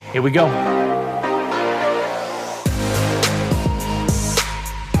Here we go.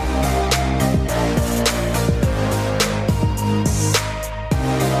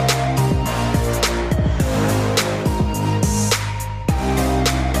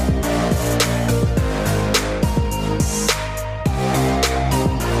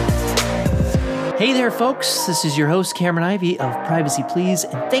 Hey there, folks. This is your host, Cameron Ivey of Privacy Please,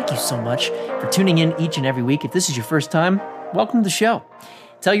 and thank you so much for tuning in each and every week. If this is your first time, welcome to the show.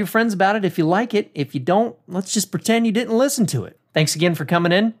 Tell your friends about it if you like it. If you don't, let's just pretend you didn't listen to it. Thanks again for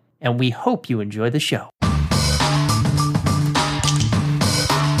coming in, and we hope you enjoy the show.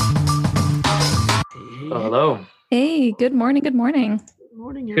 Hello. Hey, good morning. Good morning. Good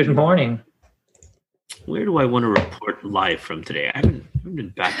morning. Good morning. Where do I want to report live from today? I haven't been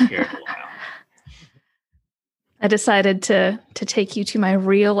back here in a while. I decided to take you to my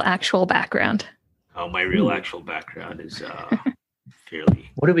real actual background. Oh, my real actual background is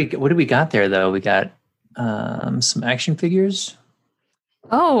fairly. What do we got there though? We got some action figures.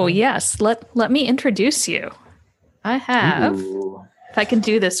 Oh yes, let me introduce you. I have. Ooh. If I can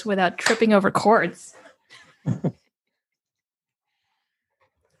do this without tripping over cords.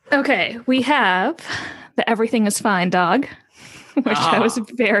 Okay, we have the Everything is Fine dog, which I was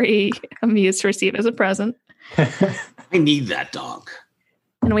very amused to receive as a present. I need that dog.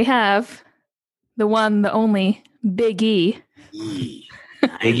 And we have the one, the only, Big E. Nice.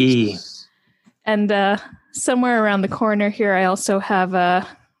 Big E. And somewhere around the corner here, I also have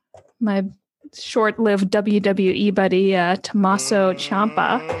my short-lived WWE buddy, Tommaso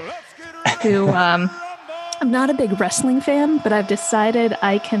Ciampa, who I'm not a big wrestling fan, but I've decided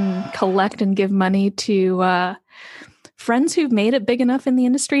I can collect and give money to friends who've made it big enough in the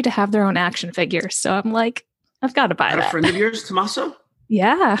industry to have their own action figures. So I'm like, I've got to buy that. A friend of yours, Tommaso?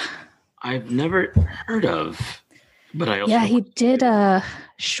 Yeah. I've never heard of, but I also... Yeah, he did a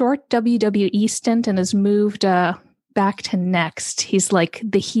short WWE stint and has moved back to Next. He's like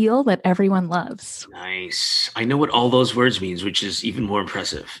the heel that everyone loves. Nice. I know what all those words means, which is even more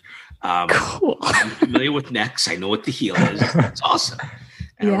impressive. Cool. I'm familiar with Next. I know what the heel is. It's awesome.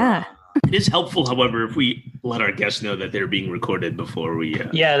 Yeah. It is helpful, however, if we let our guests know that they're being recorded before we...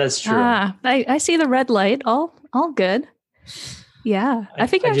 Yeah, that's true. I see the red light. All good. Yeah. I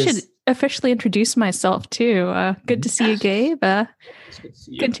think I should officially introduce myself too. Good to see you, Gabe.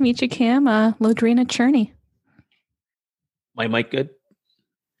 Good to meet you, Cam. Lodrina, Cherne. My mic good?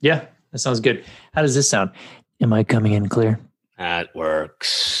 Yeah, that sounds good. How does this sound? Am I coming in clear? That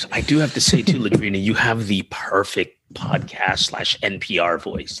works. I do have to say too, Lodrina, you have the perfect podcast / NPR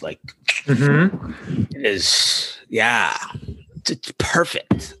voice. Like, it is, yeah, it's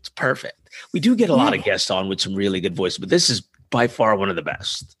perfect. It's perfect. We do get a lot of guests on with some really good voices, but this is by far one of the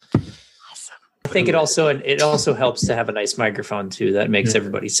best. Awesome. I think it also helps to have a nice microphone too. That makes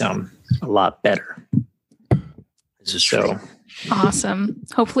everybody sound a lot better. This is true. Awesome.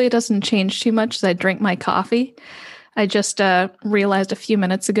 Hopefully it doesn't change too much as I drink my coffee. I just realized a few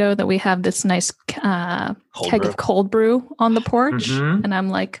minutes ago that we have this nice keg of cold brew on the porch. And I'm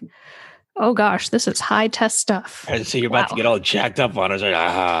like, oh gosh, this is high test stuff. And so you're about to get all jacked up on us. Like,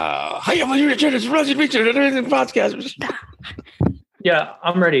 podcast. Yeah,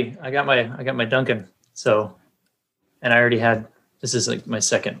 I'm ready. I got my Dunkin'. So, and I already had, this is like my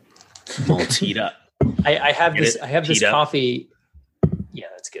second. All teed up. I have this coffee. Yeah,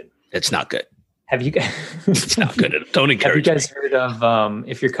 that's good. It's not good. Have you guys? It's not good. Don't encourage. Have you guys heard of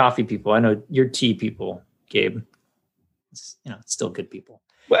if you're coffee people? I know you're tea people, Gabe. It's, it's still good people.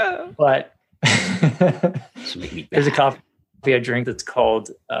 Well, but there's a coffee I drink that's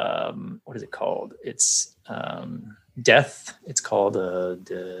called what is it called? It's Death. It's called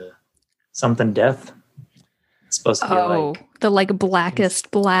something Death. It's supposed to be the blackest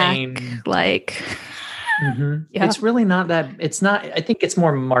black, pain. like. Yeah. It's really not that. It's not. I think it's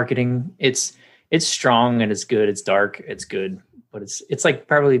more marketing. It's strong and it's good. It's dark. It's good, but it's like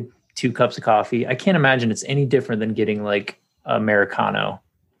probably 2 cups of coffee. I can't imagine it's any different than getting like Americano,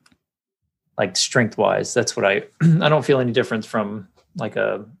 like strength wise. That's what I don't feel any difference from like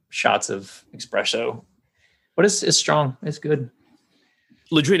shots of espresso, but it's strong. It's good.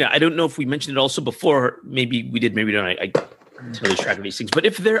 Lodrina, I don't know if we mentioned it also before. Maybe we did. Maybe we don't. I lose track of these things. But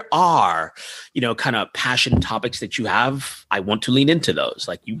if there are, kind of passion topics that you have, I want to lean into those.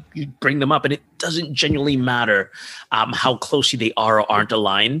 Like you bring them up, and it doesn't genuinely matter how closely they are or aren't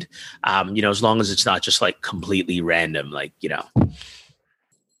aligned. As long as it's not just like completely random,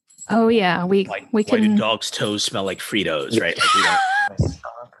 Oh yeah, we can. Why do dogs' toes smell like Fritos? Right? Like we don't.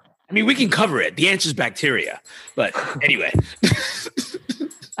 I mean, we can cover it. The answer is bacteria. But anyway.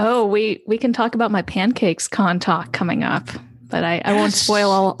 Oh, we can talk about my pancakes con talk coming up. but I won't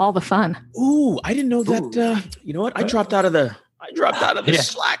spoil all the fun. Ooh, I didn't know that. You know what? I dropped out of the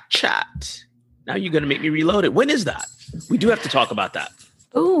Slack chat. Now you're going to make me reload it. When is that? We do have to talk about that.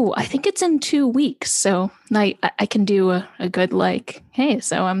 Oh, I think it's in 2 weeks. So I can do a good hey,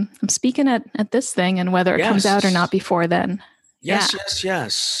 so I'm speaking at this thing, and whether it comes out or not before then. Yes.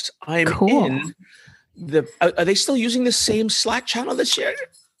 I'm cool. in are they still using the same Slack channel this year?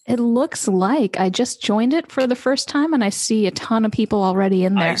 It looks like I just joined it for the first time, and I see a ton of people already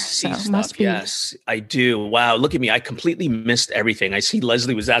in there. I see stuff. Yes, I do. Wow, look at me. I completely missed everything. I see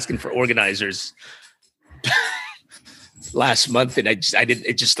Leslie was asking for organizers last month, and I didn't.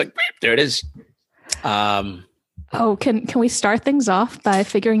 It just like there it is. Can we start things off by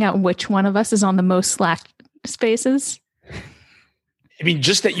figuring out which one of us is on the most Slack spaces? I mean,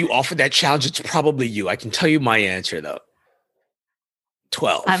 just that you offered that challenge, it's probably you. I can tell you my answer though.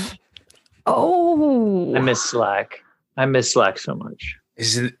 12. I miss Slack. I miss Slack so much.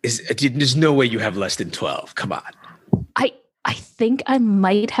 There's no way you have less than 12. Come on. I think I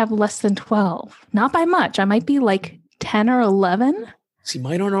might have less than 12. Not by much. I might be like 10 or 11. See,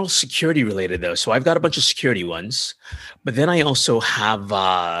 mine aren't all security related though. So I've got a bunch of security ones, but then I also have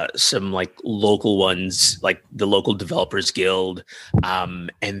some like local ones, like the local developers guild.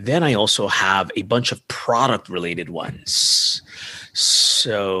 And then I also have a bunch of product related ones.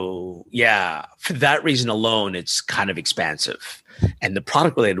 So yeah, for that reason alone, it's kind of expansive. And the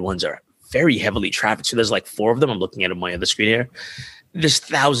product related ones are very heavily trafficked. So there's like 4 of them. I'm looking at on my other screen here. There's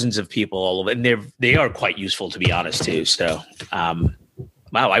thousands of people all over, and they are quite useful, to be honest too. So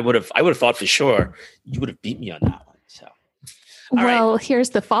wow, I would have thought for sure you would have beat me on that one. So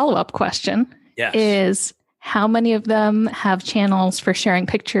Here's the follow-up question. Yes. Is how many of them have channels for sharing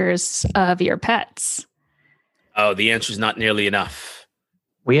pictures of your pets? Oh, the answer is not nearly enough.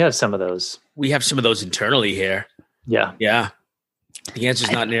 We have some of those. We have some of those internally here. Yeah. The answer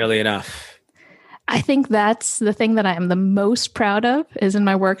is not nearly enough. I think that's the thing that I am the most proud of is in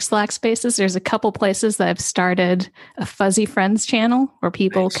my work Slack spaces. There's a couple places that I've started a Fuzzy Friends channel where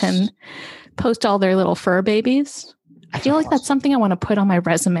people can post all their little fur babies. I feel like that's something I want to put on my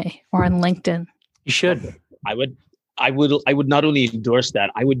resume or on LinkedIn. You should. I would not only endorse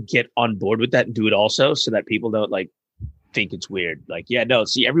that, I would get on board with that and do it also so that people don't like think it's weird. Like, yeah, no,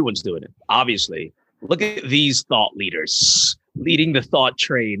 see, everyone's doing it. Obviously. Look at these thought leaders leading the thought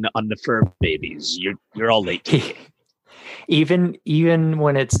train on the fur babies. You're all late. Even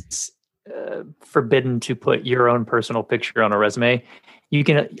when it's forbidden to put your own personal picture on a resume, you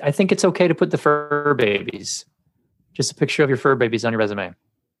can. I think it's okay to put the fur babies, just a picture of your fur babies on your resume.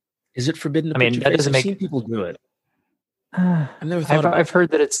 Is it forbidden? I mean, that doesn't make people do it. I've never thought. I've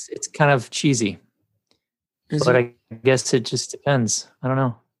heard that it's kind of cheesy, but I guess it just depends. I don't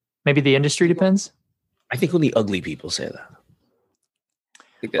know. Maybe the industry depends. I think only ugly people say that.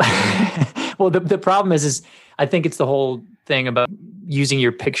 Well, the problem is I think it's the whole thing about using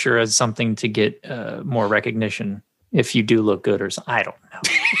your picture as something to get more recognition if you do look good or something. I don't know.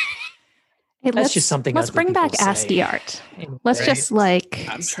 That's just something. Let's bring back ASCII art. Let's just like.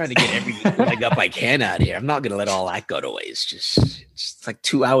 I'm trying to get every leg up I can out here. I'm not going to let all that go to waste. It's like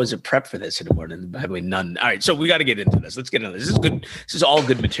 2 hours of prep for this in the morning. By the way, none. All right, so we got to get into this. Let's get into this. This is good. This is all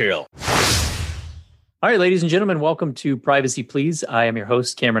good material. All right, ladies and gentlemen, welcome to Privacy Please. I am your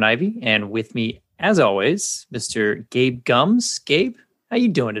host, Cameron Ivey, and with me, as always, Mr. Gabe Gums. Gabe, how you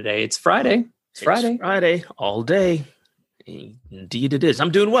doing today? It's Friday. It's Friday, all day. Indeed it is. I'm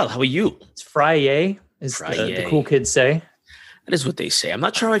doing well. How are you? It's Friday, as the cool kids say. That is what they say. I'm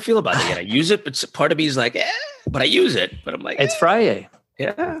not sure how I feel about it yet. I use it, but part of me is like, but I use it. But I'm like, it's Friday.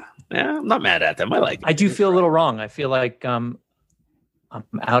 Yeah, I'm not mad at them. I like it. I do feel a little wrong. I feel like I'm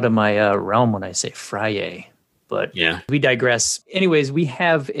out of my realm when I say Friday, but yeah, we digress. Anyways, we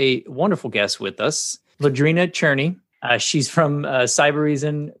have a wonderful guest with us, Lodrina Cherne. She's from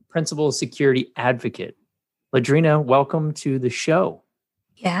Cybereason, Principal Security Advocate. Lodrina, welcome to the show.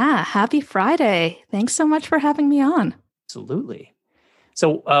 Yeah, happy Friday. Thanks so much for having me on. Absolutely.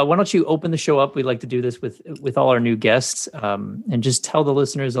 So why don't you open the show up? We'd like to do this with all our new guests and just tell the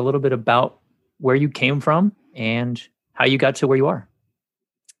listeners a little bit about where you came from and how you got to where you are.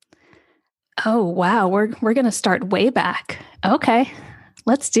 Oh, wow. We're going to start way back. Okay,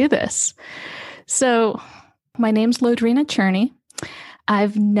 let's do this. So my name's Lodrina Cherne.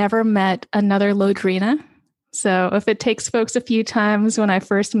 I've never met another Lodrina. So if it takes folks a few times when I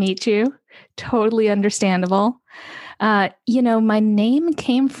first meet you, totally understandable. My name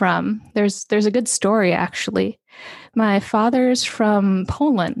came from, there's a good story, actually. My father's from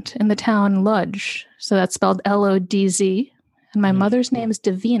Poland in the town Lodz. So that's spelled Lodz. And my mother's name is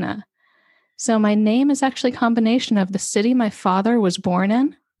Davina. So my name is actually a combination of the city my father was born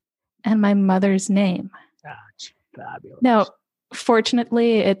in and my mother's name. That's fabulous. Now,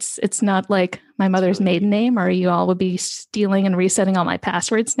 fortunately, it's not like my mother's maiden name, or you all would be stealing and resetting all my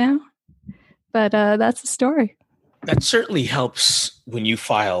passwords now. But that's the story. That certainly helps when you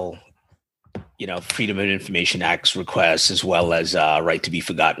file, Freedom of Information Act requests as well as right to be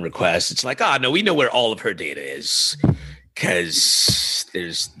forgotten requests. It's like, no, we know where all of her data is because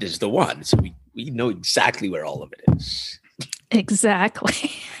there's the one. So we know exactly where all of it is.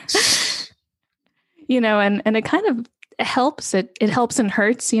 Exactly. And it kind of helps. It helps and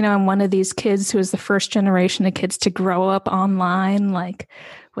hurts. I'm one of these kids who is the first generation of kids to grow up online, like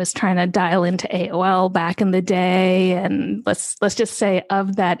was trying to dial into AOL back in the day. And let's just say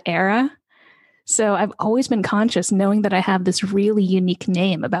of that era. So I've always been conscious knowing that I have this really unique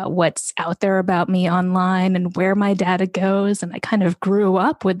name about what's out there about me online and where my data goes. And I kind of grew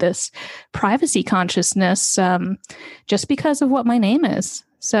up with this privacy consciousness just because of what my name is.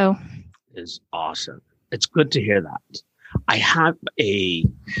 So is awesome. It's good to hear that. I have a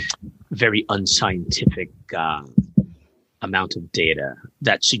very unscientific amount of data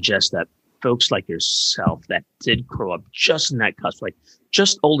that suggests that folks like yourself that did grow up just in that cusp, like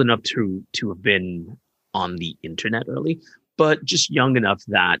just old enough to have been on the internet early, but just young enough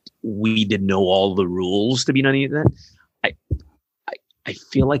that we didn't know all the rules to be on the internet. I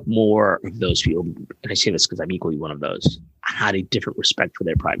feel like more of those people, and I say this because I'm equally one of those, had a different respect for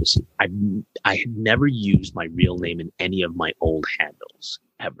their privacy. I had never used my real name in any of my old handles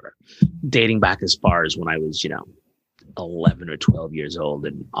ever, dating back as far as when I was, 11 or 12 years old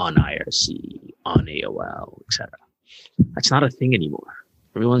and on IRC, on AOL, etc. That's not a thing anymore.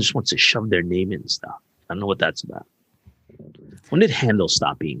 Everyone just wants to shove their name in stuff. I don't know what that's about. When did handles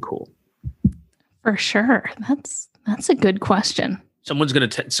stop being cool? For sure. That's a good question. Someone's gonna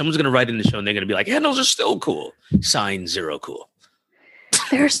write in the show and they're gonna be like, handles are still cool. Sign zero cool.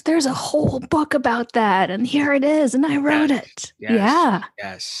 There's a whole book about that, and here it is, and I wrote it. Yes, yeah.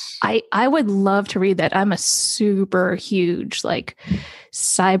 Yes. I would love to read that. I'm a super huge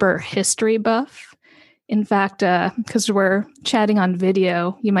cyber history buff. In fact, because we're chatting on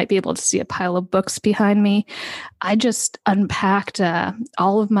video, you might be able to see a pile of books behind me. I just unpacked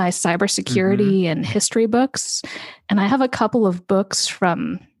all of my cybersecurity and history books. And I have a couple of books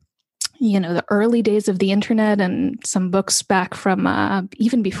from, the early days of the internet and some books back from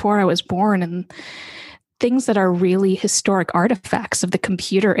even before I was born, and things that are really historic artifacts of the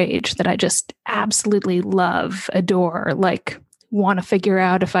computer age that I just absolutely love, adore, want to figure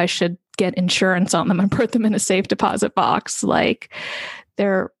out if I should get insurance on them and put them in a safe deposit box.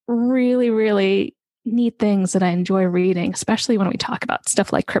 They're really, really neat things that I enjoy reading, especially when we talk about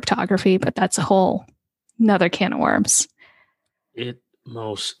stuff like cryptography, but that's a whole another can of worms. It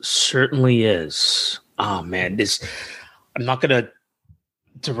most certainly is. Oh man, I'm not going to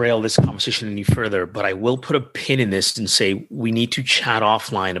derail this conversation any further, but I will put a pin in this and say we need to chat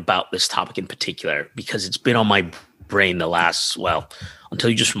offline about this topic in particular, because it's been on my brain until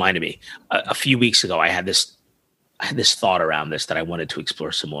you just reminded me. A few weeks ago, I had this thought around this that I wanted to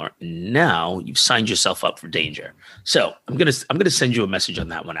explore some more. And now you've signed yourself up for danger. So I'm gonna send you a message on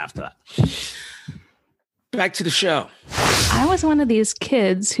that one after that. Back to the show. I was one of these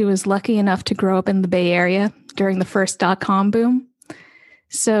kids who was lucky enough to grow up in the Bay Area during the first .com boom.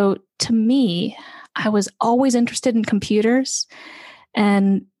 So to me, I was always interested in computers.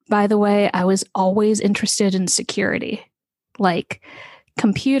 And by the way, I was always interested in security, like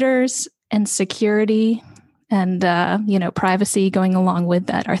computers and security and, privacy going along with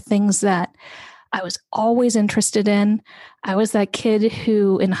that are things that I was always interested in. I was that kid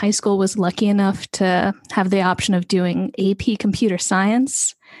who in high school was lucky enough to have the option of doing AP computer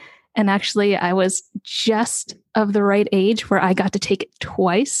science. And actually, I was just of the right age where I got to take it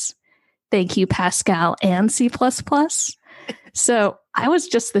twice. Thank you, Pascal and C++. So I was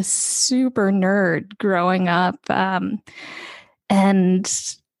just this super nerd growing up and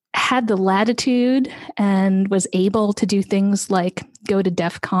had the latitude and was able to do things like go to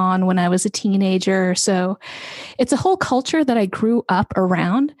DEF CON when I was a teenager. So it's a whole culture that I grew up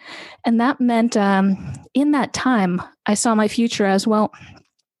around. And that meant in that time, I saw my future as well.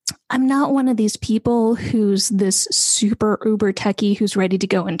 I'm not one of these people who's this super uber techie who's ready to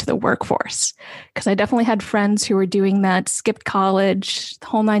go into the workforce, because I definitely had friends who were doing that, skipped college, the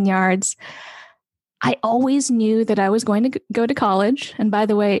whole 9 yards. I always knew that I was going to go to college. And by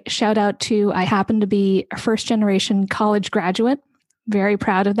the way, shout out to, I happen to be a first generation college graduate. Very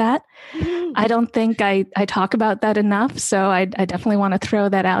proud of that. Mm-hmm. I don't think I talk about that enough. So I definitely want to throw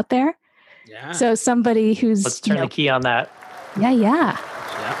that out there. Yeah. So somebody who's... Let's turn the key on that. Yeah.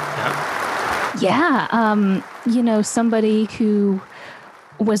 Yeah. Somebody who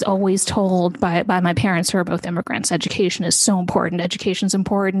was always told by my parents, who are both immigrants, education is so important. Education's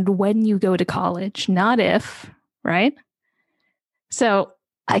important when you go to college, not if, right? So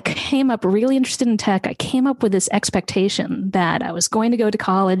I came up really interested in tech. I came up with this expectation that I was going to go to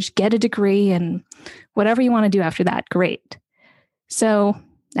college, get a degree, and whatever you want to do after that, great. So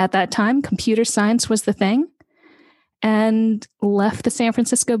at that time, computer science was the thing, and left the San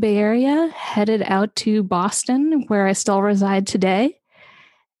Francisco Bay Area, headed out to Boston, where I still reside today.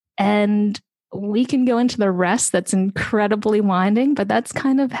 And we can go into the rest. That's incredibly winding, but that's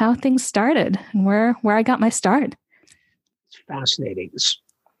kind of how things started and where I got my start. It's fascinating.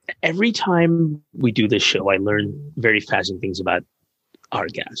 Every time we do this show, I learn very fascinating things about our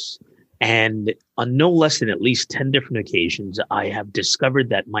guests. And on no less than at least 10 different occasions, I have discovered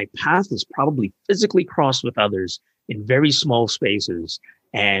that my path is probably physically crossed with others in very small spaces,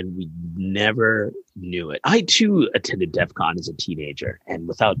 and we never knew it. I too attended DEF CON as a teenager, and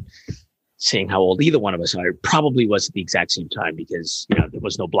without saying how old either one of us are, it probably was at the exact same time because, there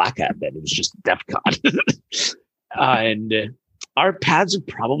was no Black Hat then. It was just DEF CON. And our paths have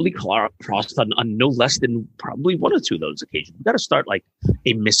probably crossed on no less than probably one or two of those occasions. We've got to start like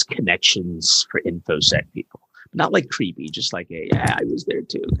a misconnections for InfoSec people. Not like creepy, just like I was there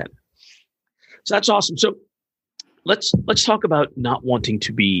too. Kind of. So that's awesome. So let's talk about not wanting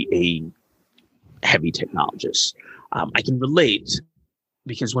to be a heavy technologist. I can relate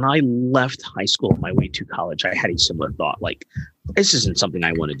because when I left high school on my way to college, I had a similar thought, like, this isn't something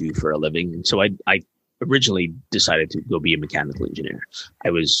I want to do for a living. And so I originally decided to go be a mechanical engineer. I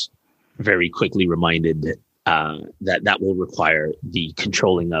was very quickly reminded that will require the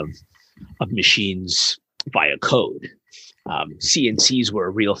controlling of machines via code. CNCs were a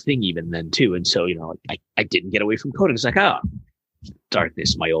real thing even then too. And so, I didn't get away from coding. It's like,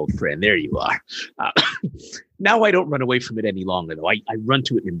 darkness, my old friend, there you are. Now I don't run away from it any longer though. I run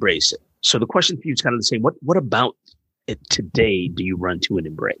to it and embrace it. So the question for you is kind of the same. What about it today do you run to and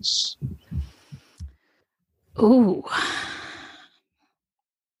embrace? Ooh,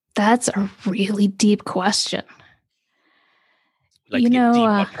 that's a really deep question. Like to get deep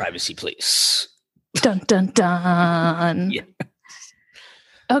on privacy, please. Dun, dun, dun. Yeah.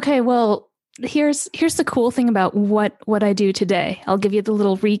 Okay, well, here's the cool thing about what I do today. I'll give you the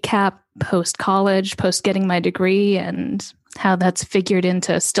little recap post-college, post-getting my degree, and how that's figured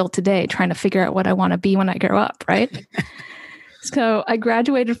into still today, trying to figure out what I want to be when I grow up, right? So I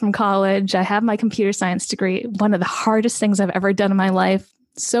graduated from college. I have my computer science degree, one of the hardest things I've ever done in my life.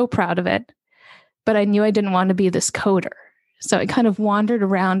 So proud of it. But I knew I didn't want to be this coder. So I kind of wandered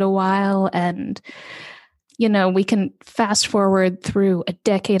around a while, and, we can fast forward through a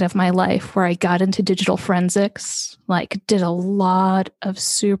decade of my life where I got into digital forensics, did a lot of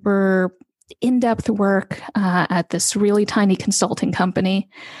super in-depth work at this really tiny consulting company.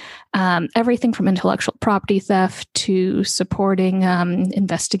 Everything from intellectual property theft to supporting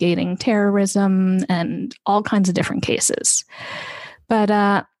investigating terrorism and all kinds of different cases. But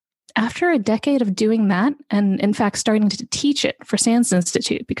after a decade of doing that, and in fact starting to teach it for SANS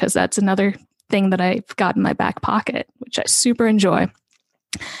Institute, because that's another thing that I've got in my back pocket, which I super enjoy,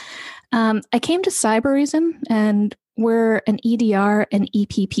 I came to Cybereason, and we're an EDR and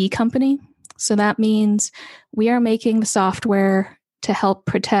EPP company. So that means we are making the software to help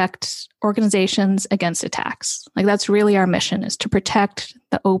protect organizations against attacks. That's really our mission, is to protect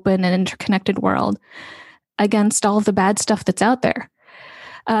the open and interconnected world against all of the bad stuff that's out there.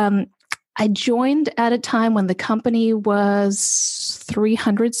 I joined at a time when the company was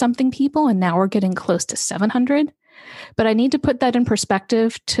 300 something people, and now we're getting close to 700. But I need to put that in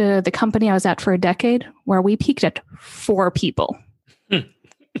perspective to the company I was at for a decade, where we peaked at 4 people.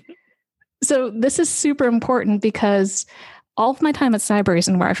 So this is super important because all of my time at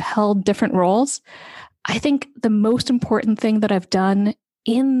Cybereason, where I've held different roles, I think the most important thing that I've done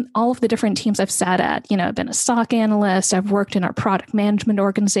in all of the different teams I've sat at, I've been a SOC analyst, I've worked in our product management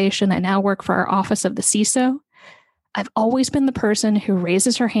organization, I now work for our office of the CISO. I've always been the person who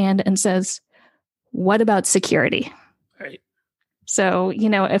raises her hand and says, what about security? Right. So,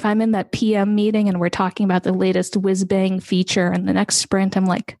 if I'm in that PM meeting and we're talking about the latest whiz-bang feature and the next sprint, I'm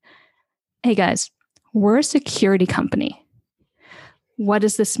like, hey guys, we're a security company. What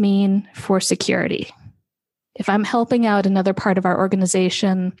does this mean for security? If I'm helping out another part of our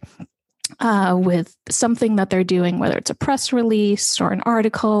organization with something that they're doing, whether it's a press release or an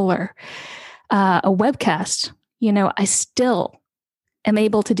article or a webcast, I still am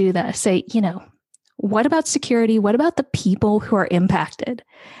able to do that. Say, what about security? What about the people who are impacted?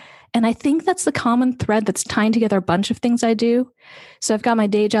 And I think that's the common thread that's tying together a bunch of things I do. So I've got my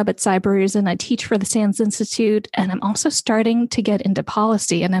day job at Cybereason. I teach for the SANS Institute, and I'm also starting to get into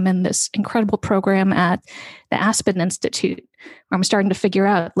policy. And I'm in this incredible program at the Aspen Institute, where I'm starting to figure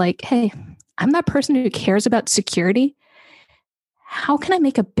out, like, hey, I'm that person who cares about security. How can I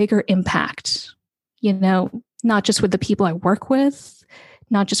make a bigger impact? You know, not just with the people I work with,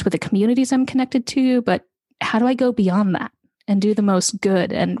 not just with the communities I'm connected to, but how do I go beyond that and do the most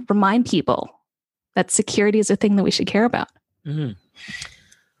good and remind people that security is a thing that we should care about? Mm-hmm.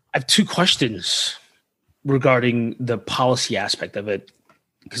 I have two questions regarding the policy aspect of it,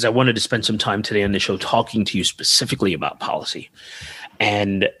 because I wanted to spend some time today on the show talking to you specifically about policy.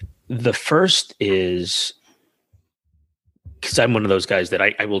 And the first is, because I'm one of those guys that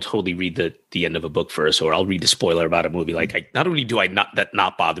I will totally read the end of a book first, or I'll read the spoiler about a movie. Like, not only do I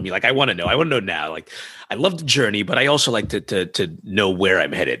not bother me, like I want to know now. Like, I love the journey, but I also like to know where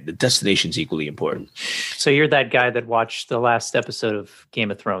I'm headed. The destination's equally important. So you're that guy that watched the last episode of Game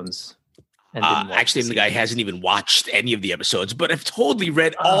of Thrones. And actually, I'm the guy who hasn't even watched any of the episodes, but I've totally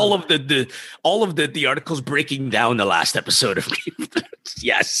read all of the articles breaking down the last episode of Game of Thrones.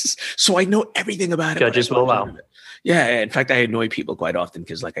 Yes, so I know everything about it. Judges will allow. Yeah, in fact, I annoy people quite often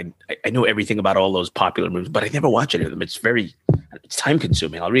because, like, I know everything about all those popular movies, but I never watch any of them. It's time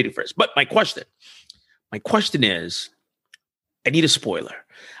consuming. I'll read it first. But my question is, I need a spoiler.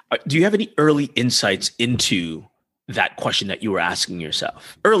 Do you have any early insights into that question that you were asking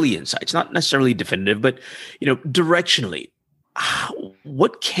yourself? Early insights, not necessarily definitive, but, you know, directionally,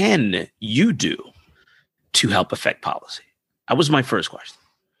 what can you do to help affect policy? That was my first question.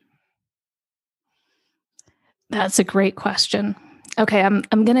 That's a great question. Okay, I'm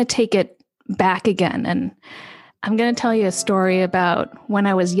going to take it back again, and I'm going to tell you a story about when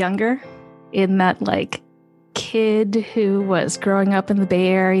I was younger, in that, like, kid who was growing up in the Bay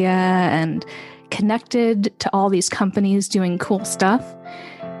Area and connected to all these companies doing cool stuff,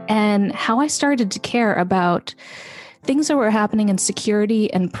 and how I started to care about things that were happening in security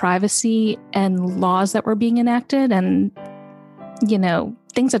and privacy and laws that were being enacted, and, you know,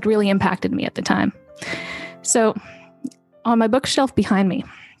 things that really impacted me at the time. So on my bookshelf behind me,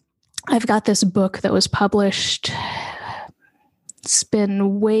 I've got this book that was published, it's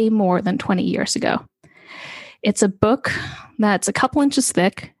been way more than 20 years ago. It's a book that's a couple inches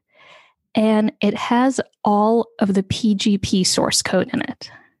thick, and it has all of the PGP source code in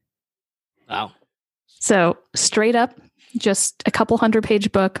it. Wow. So straight up, just a couple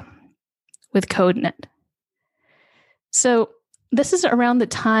 100-page book with code in it. So this is around the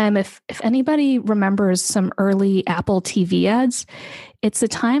time, if anybody remembers some early Apple TV ads, it's the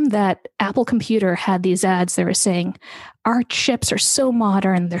time that Apple Computer had these ads. They were saying, our chips are so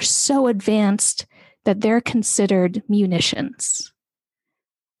modern, they're so advanced that they're considered munitions.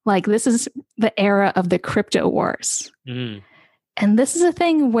 Like, this is the era of the crypto wars. Mm. And this is a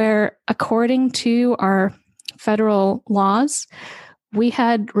thing where, according to our federal laws, we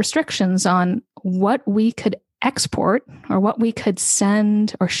had restrictions on what we could export or what we could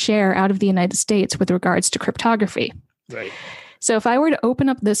send or share out of the United States with regards to cryptography. Right. So if I were to open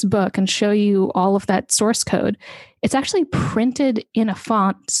up this book and show you all of that source code, it's actually printed in a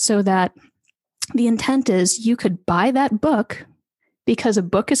font so that the intent is you could buy that book because a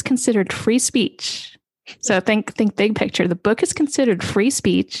book is considered free speech. So think big picture. The book is considered free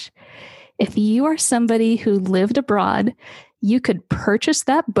speech. If you are somebody who lived abroad, you could purchase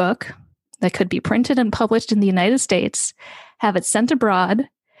that book that could be printed and published in the United States, have it sent abroad,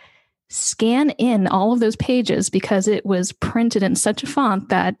 scan in all of those pages because it was printed in such a font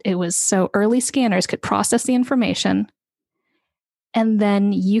that it was so early scanners could process the information. And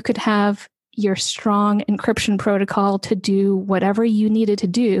then you could have your strong encryption protocol to do whatever you needed to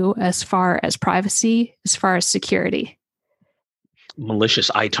do as far as privacy, as far as security.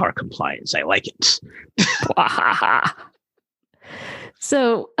 Malicious ITAR compliance. I like it.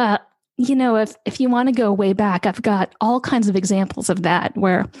 So, you know, if you want to go way back, I've got all kinds of examples of that,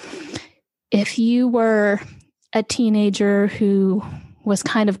 where if you were a teenager who was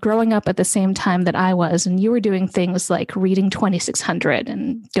kind of growing up at the same time that I was, and you were doing things like reading 2600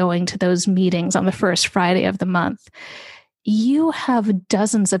 and going to those meetings on the first Friday of the month, you have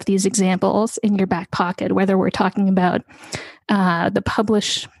dozens of these examples in your back pocket, whether we're talking about the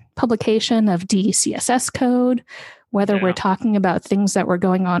publication of DCSS code, whether we're talking about things that were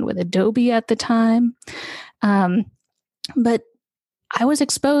going on with Adobe at the time. But I was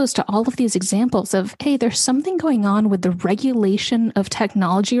exposed to all of these examples of, hey, there's something going on with the regulation of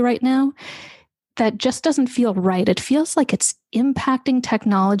technology right now that just doesn't feel right. It feels like it's impacting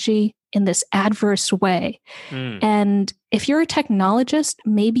technology in this adverse way. And if you're a technologist,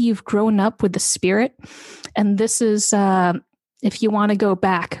 maybe you've grown up with the spirit. And this is, if you want to go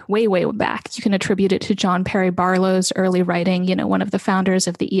back, way, way back, you can attribute it to John Perry Barlow's early writing, one of the founders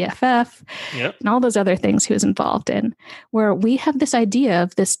of the EFF, and all those other things he was involved in, where we have this idea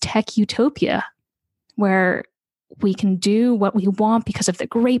of this tech utopia where we can do what we want because of the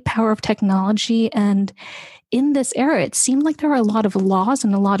great power of technology. And in this era, it seemed like there were a lot of laws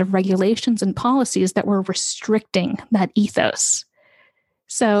and a lot of regulations and policies that were restricting that ethos.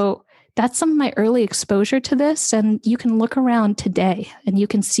 So that's some of my early exposure to this. And you can look around today and you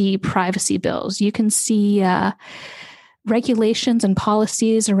can see privacy bills. You can see regulations and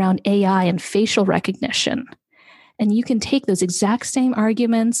policies around AI and facial recognition. And you can take those exact same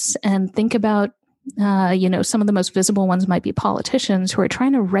arguments and think about some of the most visible ones might be politicians who are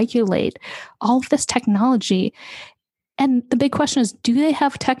trying to regulate all of this technology. And the big question is, do they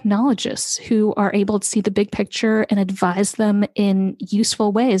have technologists who are able to see the big picture and advise them in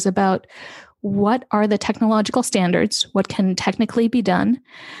useful ways about what are the technological standards, what can technically be done,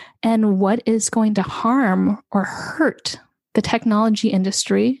 and what is going to harm or hurt the technology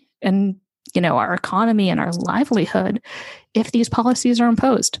industry and, our economy and our livelihood if these policies are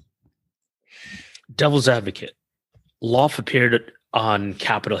imposed? Devil's advocate. Loft appeared on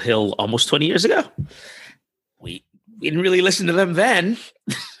Capitol Hill almost 20 years ago. We didn't really listen to them then.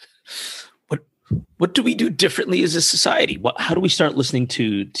 What do we do differently as a society? How do we start listening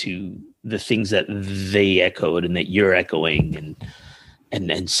to the things that they echoed and that you're echoing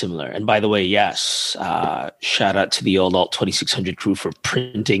and similar? And by the way, yes, shout out to the old Alt 2600 crew for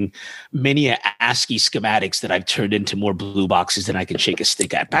printing many ASCII schematics that I've turned into more blue boxes than I can shake a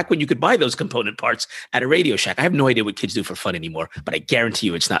stick at. Back when you could buy those component parts at a Radio Shack. I have no idea what kids do for fun anymore, but I guarantee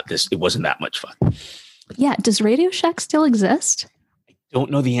you it wasn't that much fun. Yeah. Does Radio Shack still exist? I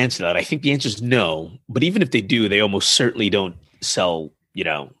don't know the answer to that. I think the answer is no. But even if they do, they almost certainly don't sell,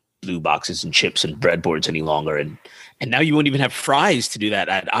 blue boxes and chips and breadboards any longer. And now you won't even have fries to do that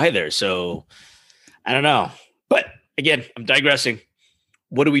at either. So I don't know. But again, I'm digressing.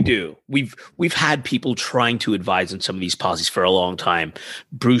 What do? We've had people trying to advise on some of these policies for a long time.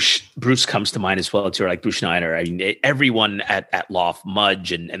 Bruce comes to mind as well, too, like Bruce Schneider. I mean, everyone at Loft,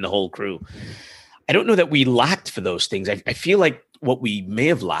 Mudge, and the whole crew. I don't know that we lacked for those things. I feel like what we may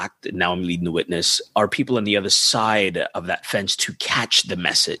have lacked, and now I'm leading the witness, are people on the other side of that fence to catch the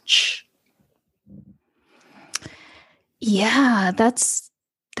message. Yeah, that's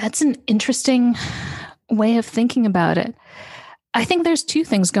an interesting way of thinking about it. I think there's two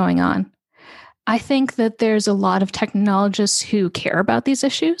things going on. I think that there's a lot of technologists who care about these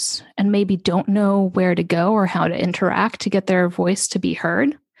issues and maybe don't know where to go or how to interact to get their voice to be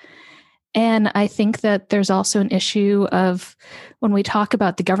heard. And I think that there's also an issue of when we talk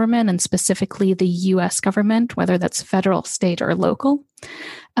about the government and specifically the US government, whether that's federal, state, or local,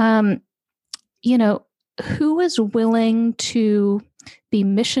 who is willing to be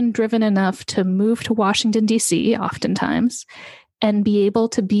mission driven enough to move to Washington, D.C. oftentimes and be able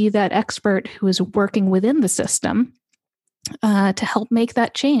to be that expert who is working within the system to help make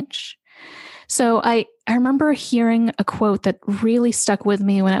that change. So I remember hearing a quote that really stuck with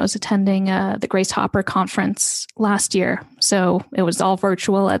me when I was attending the Grace Hopper conference last year. So it was all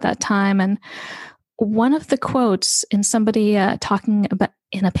virtual at that time. And one of the quotes in somebody talking about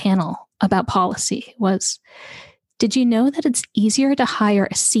in a panel about policy was, "Did you know that it's easier to hire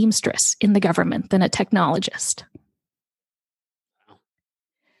a seamstress in the government than a technologist?"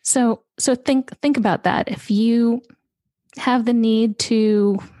 So think about that. If you have the need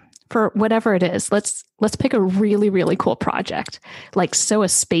to, for whatever it is, let's pick a really, really cool project, like sew a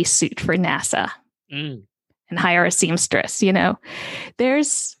spacesuit for NASA and hire a seamstress.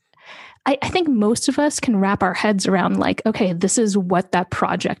 I think most of us can wrap our heads around like, okay, this is what that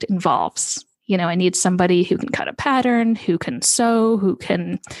project involves. I need somebody who can cut a pattern, who can sew, who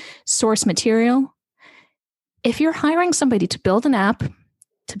can source material. If you're hiring somebody to build an app,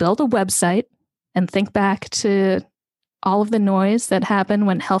 to build a website, and think back to all of the noise that happened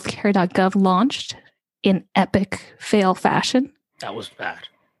when healthcare.gov launched in epic fail fashion. That was bad.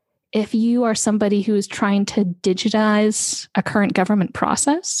 If you are somebody who is trying to digitize a current government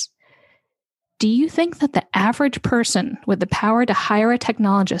process, do you think that the average person with the power to hire a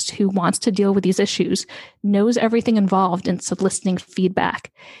technologist who wants to deal with these issues knows everything involved in soliciting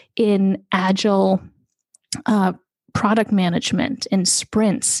feedback, in agile product management, in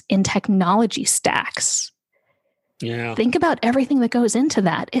sprints, in technology stacks? Yeah. Think about everything that goes into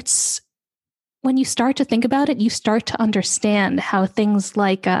that. It's when you start to think about it, you start to understand how things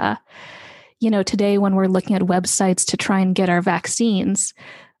like, today when we're looking at websites to try and get our vaccines,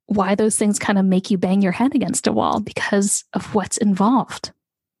 why those things kind of make you bang your head against a wall because of what's involved.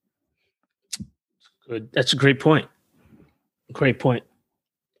 Good. That's a great point. Great point.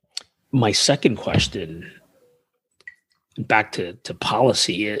 My second question, back to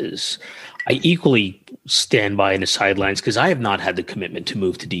policy, is I equally stand by in the sidelines because I have not had the commitment to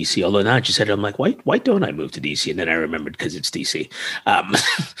move to DC. Although now that you said it, I'm like, why don't I move to DC? And then I remembered because it's DC.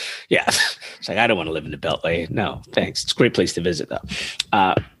 Yeah, it's like I don't want to live in the Beltway. No, thanks. It's a great place to visit,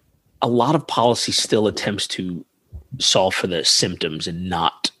 though. A lot of policy still attempts to solve for the symptoms and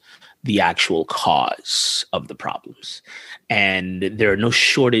not the actual cause of the problems. And there are no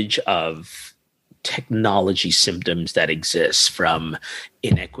shortage of technology symptoms that exist, from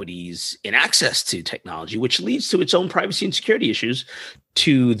inequities in access to technology, which leads to its own privacy and security issues,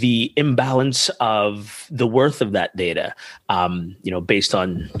 to the imbalance of the worth of that data, based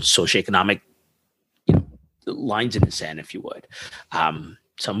on socioeconomic, lines in the sand, if you would.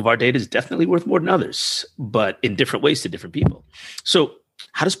 Some of our data is definitely worth more than others, but in different ways to different people. So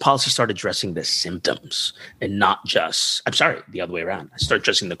how does policy start addressing the symptoms and not just, the other way around. Start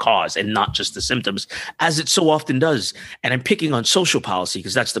addressing the cause and not just the symptoms, as it so often does. And I'm picking on social policy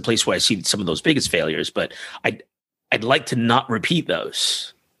because that's the place where I see some of those biggest failures, but I'd like to not repeat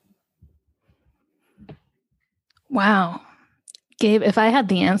those. Wow. Gabe, if I had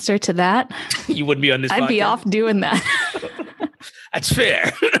the answer to that, you wouldn't be on this podcast. I'd be off doing that. That's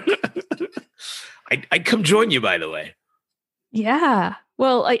fair. I'd come join you, by the way. Yeah.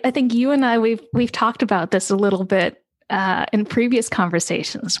 Well, I think you and I, we've talked about this a little bit in previous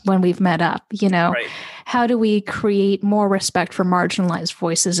conversations when we've met up, right. How do we create more respect for marginalized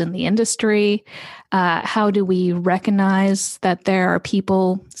voices in the industry? How do we recognize that there are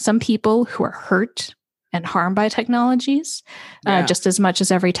some people who are hurt and harmed by technologies, just as much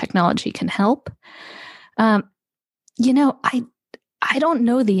as every technology can help? I don't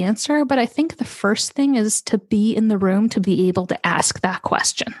know the answer, but I think the first thing is to be in the room to be able to ask that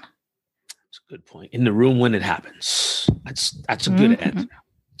question. That's a good point. In the room when it happens. That's a good answer.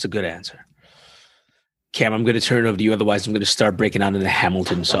 It's a good answer. Cam, I'm going to turn it over to you. Otherwise, I'm going to start breaking out into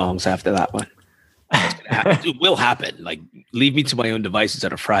Hamilton songs after that one. It will happen. Like, leave me to my own devices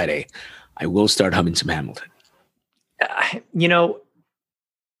on a Friday. I will start humming some Hamilton.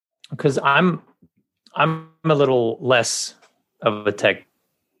 Because I'm a little less of a tech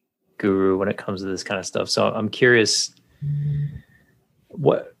guru when it comes to this kind of stuff. So I'm curious,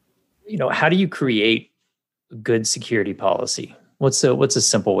 how do you create good security policy? What's a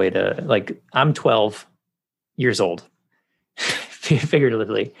simple way to, like, I'm 12 years old,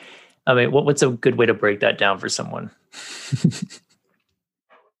 figuratively. I mean, what's a good way to break that down for someone?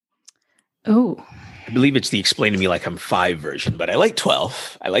 Oh, I believe it's the explain to me like I'm 5 version, but I like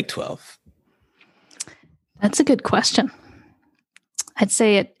 12. That's a good question. I'd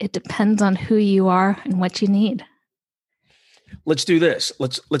say it depends on who you are and what you need. Let's do this.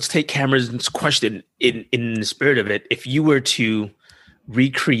 Let's take Cameron's question in the spirit of it. If you were to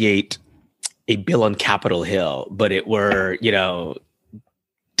recreate a bill on Capitol Hill, but it were,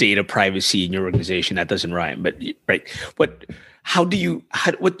 data privacy in your organization, that doesn't rhyme, but right.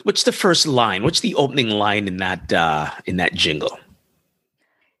 What's the first line? What's the opening line in that jingle?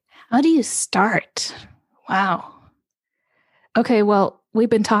 How do you start? Wow. Okay, well, we've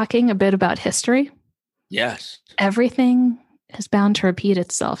been talking a bit about history. Yes. Everything is bound to repeat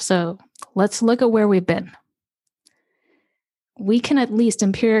itself. So let's look at where we've been. We can at least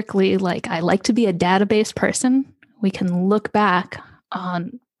empirically, I like to be a database person. We can look back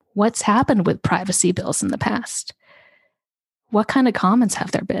on what's happened with privacy bills in the past. What kind of comments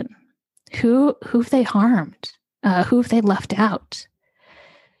have there been? Who've they harmed? Who've they left out?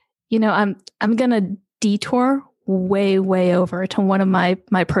 I'm going to detour way over to one of my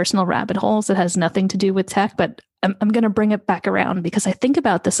personal rabbit holes that has nothing to do with tech, but I'm going to bring it back around because I think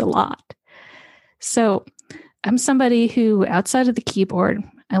about this a lot. So I'm somebody who, outside of the keyboard,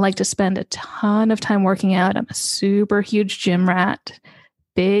 I like to spend a ton of time working out. I'm a super huge gym rat,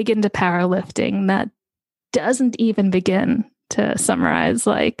 big into powerlifting. That doesn't even begin to summarize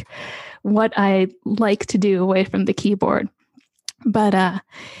what I like to do away from the keyboard. But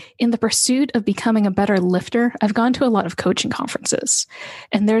in the pursuit of becoming a better lifter, I've gone to a lot of coaching conferences.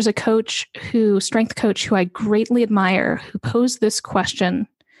 And there's a strength coach who I greatly admire, who poses this question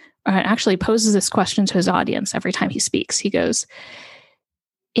to his audience every time he speaks. He goes,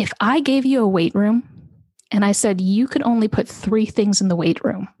 if I gave you a weight room and I said you could only put 3 things in the weight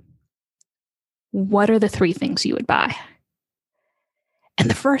room, what are the 3 things you would buy? And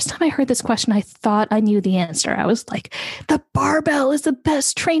the first time I heard this question, I thought I knew the answer. I was like, the barbell is the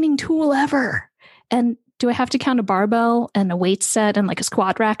best training tool ever. And do I have to count a barbell and a weight set and like a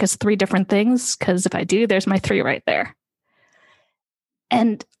squat rack as 3 different things? Because if I do, there's my 3 right there.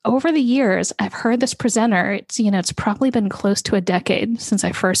 And over the years, I've heard this presenter. It's probably been close to a decade since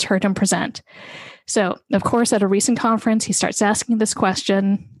I first heard him present. So, of course, at a recent conference, he starts asking this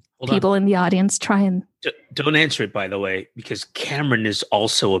question. People in the audience try and... Don't answer it, by the way, because Cameron is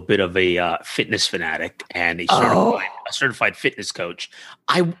also a bit of a fitness fanatic and a certified fitness coach.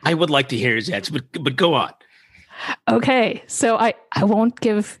 I would like to hear his answer, but go on. Okay, so I won't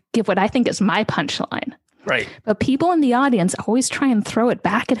give what I think is my punchline. Right. But people in the audience always try and throw it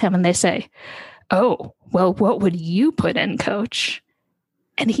back at him, and they say, "Oh, well, what would you put in, coach?"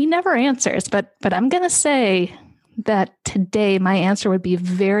 And he never answers, but I'm going to say that today my answer would be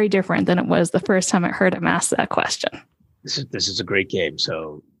very different than it was the first time I heard him ask that question. This is a great game.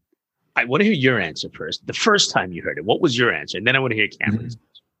 So I want to hear your answer first. The first time you heard it, what was your answer? And then I want to hear Cameron's.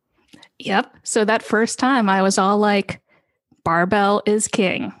 Yep. So that first time I was all like, barbell is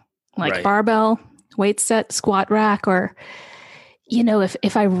king. Like right. Barbell, weight set, squat rack, or,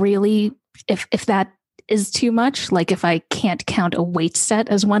 if I really, if that is too much, like if I can't count a weight set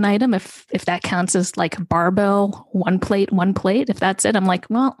as one item, if that counts as like barbell, one plate, if that's it, I'm like,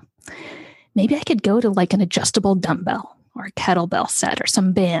 well, maybe I could go to like an adjustable dumbbell or a kettlebell set or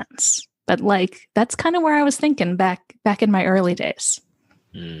some bands. But like, that's kind of where I was thinking back in my early days.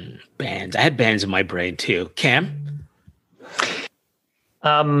 Bands. I had bands in my brain too. Cam?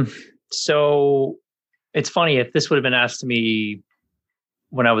 So it's funny, if this would have been asked to me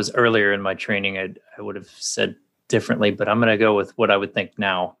when I was earlier in my training, I would have said differently, but I'm going to go with what I would think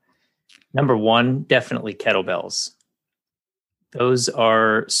now. Number 1, definitely kettlebells. Those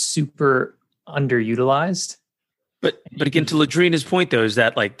are super underutilized. But again, to Lodrina's point though, is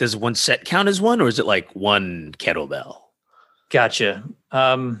that like, does one set count as one, or is it like one kettlebell? Gotcha.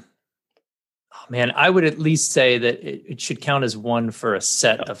 Oh man, I would at least say that it should count as one for a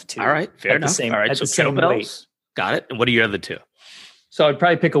set of 2. All right, fair enough. All right, so kettlebells. Got it. And what are your other 2? So I'd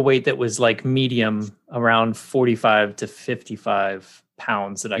probably pick a weight that was like medium, around 45 to 55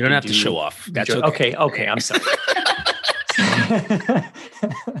 pounds that I could do. You don't have to show off. That's okay. Okay. I'm sorry.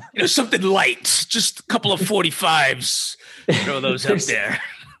 Something light, just a couple of 45s. Throw those up there.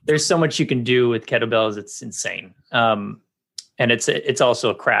 There's so much you can do with kettlebells. It's insane. And it's also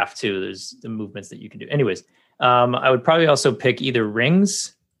a craft too. There's the movements that you can do. Anyways, I would probably also pick either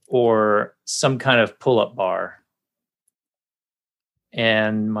rings or some kind of pull-up bar.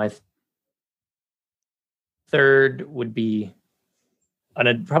 And my third would be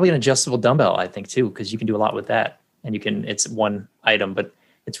probably an adjustable dumbbell, I think too, because you can do a lot with that. And it's one item, but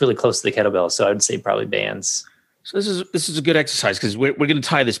it's really close to the kettlebell. So I would say probably bands. So this is a good exercise, because we're going to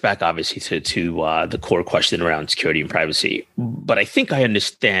tie this back obviously to the core question around security and privacy. But I think I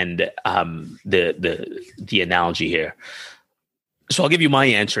understand the analogy here. So I'll give you my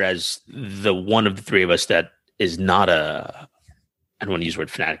answer as the one of the 3 of us that is not I don't want to use the word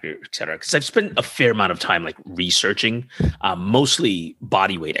fanatic, et cetera, because I've spent a fair amount of time like researching mostly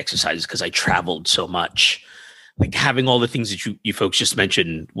body weight exercises, because I traveled so much. Like having all the things that you folks just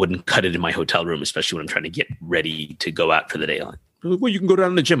mentioned wouldn't cut it in my hotel room, especially when I'm trying to get ready to go out for the day. Like, well, you can go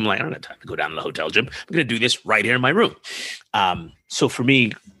down to the gym. I'm like, I don't have time to go down to the hotel gym. I'm going to do this right here in my room. So for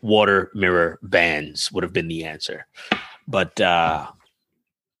me, water, mirror, bands would have been the answer. But back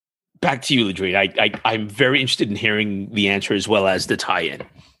to you, Lodrina. I'm very interested in hearing the answer as well as the tie-in.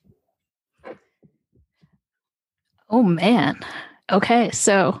 Oh, man. Okay,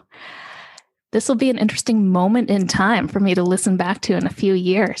 so this will be an interesting moment in time for me to listen back to in a few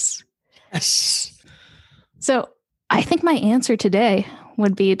years. Yes. So I think my answer today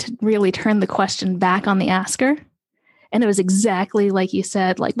would be to really turn the question back on the asker. And it was exactly like you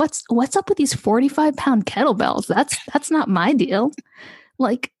said, like, what's up with these 45-pound kettlebells? That's not my deal.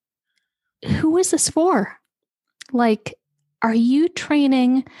 Like, who is this for? Like, are you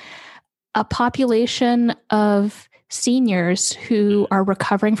training a population of seniors who are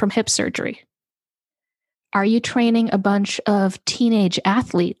recovering from hip surgery? Are you training a bunch of teenage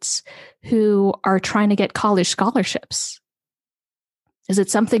athletes who are trying to get college scholarships? Is it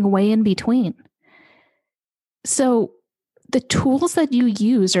something way in between? So the tools that you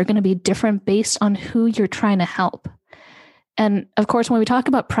use are going to be different based on who you're trying to help. And of course, when we talk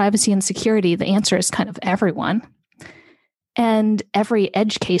about privacy and security, the answer is kind of everyone. And every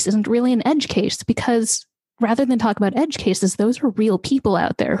edge case isn't really an edge case, because rather than talk about edge cases, those are real people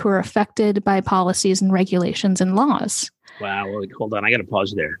out there who are affected by policies and regulations and laws. Wow. Well, hold on. I got to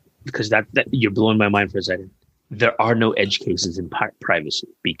pause there, because that you're blowing my mind for a second. There are no edge cases in privacy,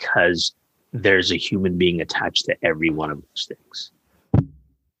 because there's a human being attached to every one of those things.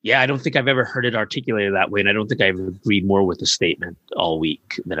 Yeah, I don't think I've ever heard it articulated that way. And I don't think I've agreed more with the statement all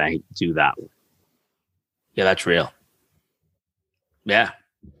week that I do that way. Yeah, that's real. Yeah.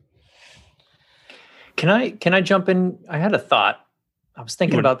 Can I jump in? I had a thought. I was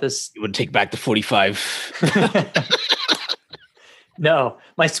thinking about this. You would take back the 45. No,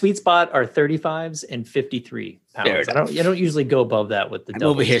 my sweet spot are 35s and 53 pounds. I don't usually go above that with the doubles. I'm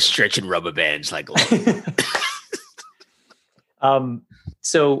over here stretching rubber bands like.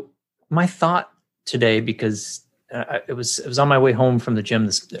 So my thought today, because it was on my way home from the gym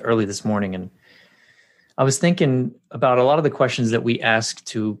early this morning, and I was thinking about a lot of the questions that we ask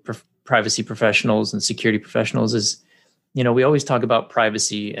to privacy professionals and security professionals. Is, we always talk about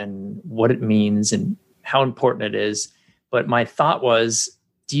privacy and what it means and how important it is. But my thought was,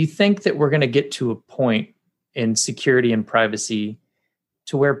 do you think that we're going to get to a point in security and privacy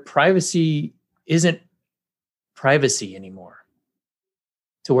to where privacy isn't privacy anymore?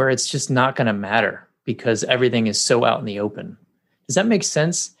 To where it's just not going to matter because everything is so out in the open. Does that make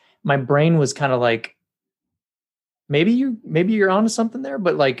sense? My brain was kind of like, maybe you're onto something there,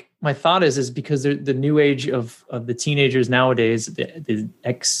 but like my thought is because the new age of the teenagers nowadays, the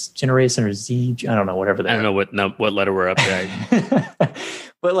X generation or Z, I don't know, whatever that. I don't know what letter we're up there.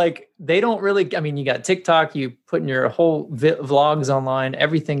 But like they don't really. I mean, you got TikTok, you putting your whole vlogs online,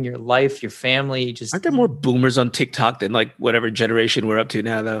 everything, your life, your family. Just aren't there more boomers on TikTok than like whatever generation we're up to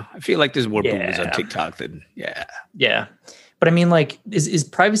now? Though I feel like there's more boomers on TikTok than yeah. But I mean, like, is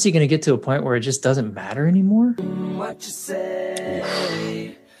privacy going to get to a point where it just doesn't matter anymore? What you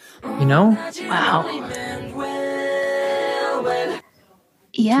say? Wow.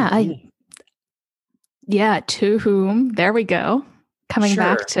 Yeah, to whom? There we go. Coming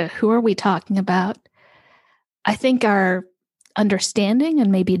back to who are we talking about? I think our understanding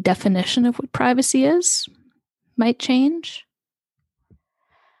and maybe definition of what privacy is might change.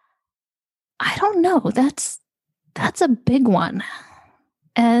 I don't know. That's a big one.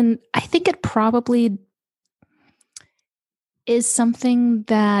 And I think it probably is something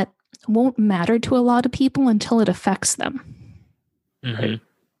that won't matter to a lot of people until it affects them. Mm-hmm.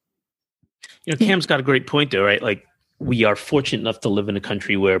 Right? Cam's got a great point though, right? Like we are fortunate enough to live in a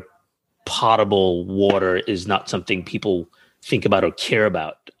country where potable water is not something people think about or care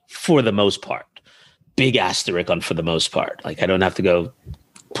about for the most part. Big asterisk on for the most part. Like I don't have to go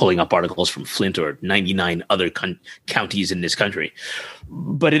pulling up articles from Flint or 99 other counties in this country.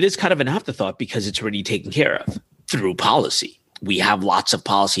 But it is kind of an afterthought because it's already taken care of through policy. We have lots of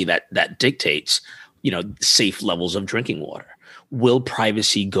policy that dictates, safe levels of drinking water. Will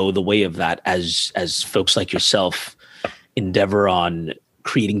privacy go the way of that as folks like yourself endeavor on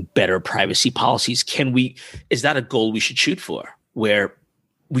creating better privacy policies? Is that a goal we should shoot for, where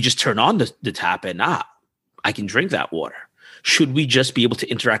we just turn on the tap and I can drink that water? Should we just be able to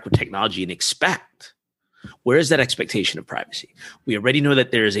interact with technology and expect? Where is that expectation of privacy? We already know that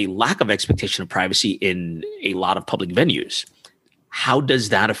there is a lack of expectation of privacy in a lot of public venues. How does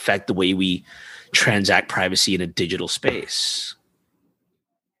that affect the way we transact privacy in a digital space?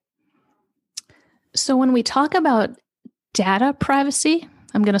 So when we talk about data privacy,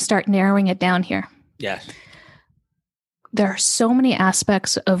 I'm going to start narrowing it down here. Yes. There are so many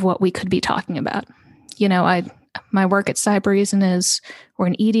aspects of what we could be talking about. My work at Cybereason is we're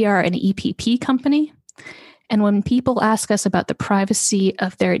an EDR and EPP company. And when people ask us about the privacy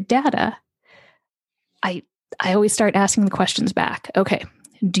of their data, I always start asking the questions back. Okay,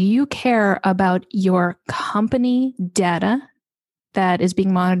 do you care about your company data that is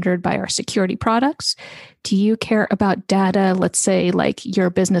being monitored by our security products? Do you care about data, let's say, like your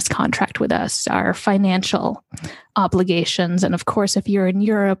business contract with us, our financial obligations? And of course, if you're in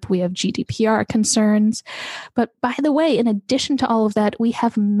Europe, we have GDPR concerns. But by the way, in addition to all of that, we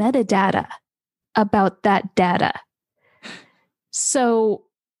have metadata about that data. So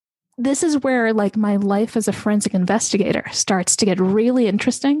this is where like my life as a forensic investigator starts to get really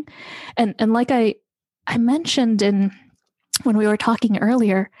interesting. And like I mentioned when we were talking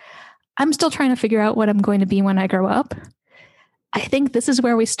earlier, I'm still trying to figure out what I'm going to be when I grow up. I think this is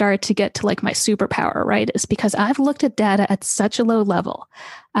where we start to get to like my superpower, right? Is because I've looked at data at such a low level.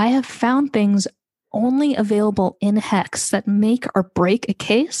 I have found things only available in hex that make or break a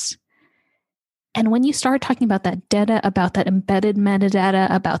case. And when you start talking about that data, about that embedded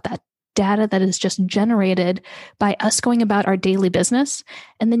metadata, about that data that is just generated by us going about our daily business,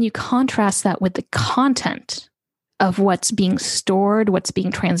 and then you contrast that with the content of what's being stored, what's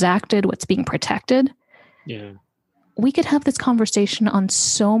being transacted, what's being protected. Yeah. We could have this conversation on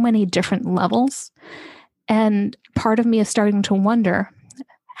so many different levels. And part of me is starting to wonder,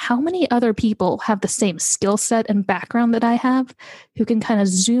 how many other people have the same skill set and background that I have who can kind of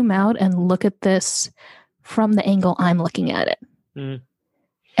zoom out and look at this from the angle I'm looking at it? Mm.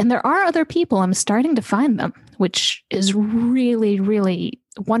 And there are other people. I'm starting to find them, which is really, really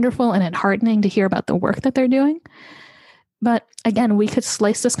wonderful and heartening to hear about the work that they're doing. But again, we could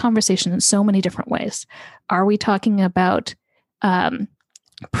slice this conversation in so many different ways. Are we talking about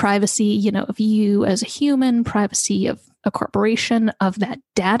privacy, of you as a human, privacy of a corporation, of that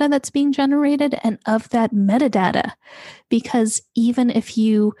data that's being generated, and of that metadata? Because even if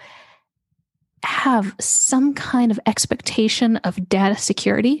you have some kind of expectation of data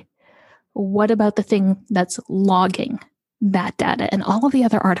security, what about the thing that's logging that data and all of the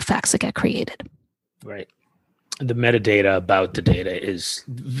other artifacts that get created? Right. The metadata about the data is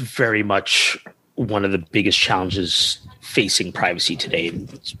very much one of the biggest challenges facing privacy today.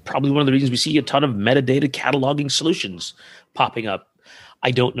 It's probably one of the reasons we see a ton of metadata cataloging solutions popping up.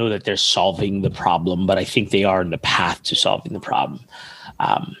 I don't know that they're solving the problem, but I think they are in the path to solving the problem.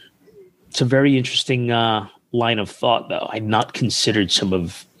 It's a very interesting line of thought, though. I'd not considered some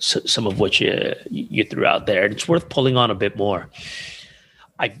of what you threw out there, and it's worth pulling on a bit more.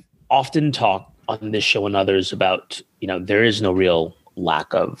 I often talk on this show and others about, there is no real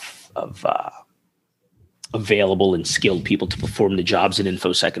lack of available and skilled people to perform the jobs in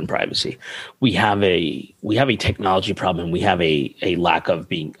InfoSec and privacy. We have a technology problem. We have a lack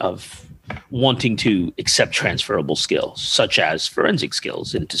of wanting to accept transferable skills, such as forensic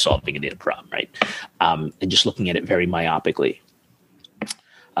skills, into solving a data problem, right? And just looking at it very myopically.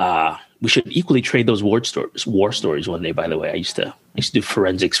 We should equally trade those war stories one day, by the way. I used to do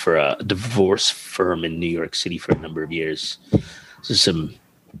forensics for a divorce firm in New York City for a number of years. So some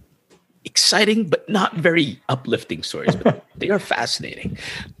exciting but not very uplifting stories, but they are fascinating.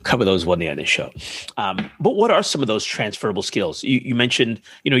 Cover those one day on this show. But what are some of those transferable skills? You mentioned,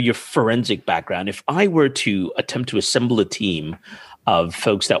 your forensic background. If I were to attempt to assemble a team of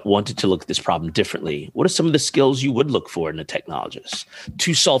folks that wanted to look at this problem differently, what are some of the skills you would look for in a technologist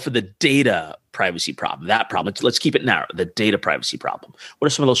to solve for the data privacy problem? That problem. Let's keep it narrow. The data privacy problem. What are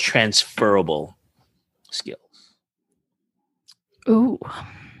some of those transferable skills? Ooh.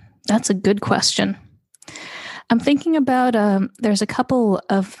 That's a good question. I'm thinking about, there's a couple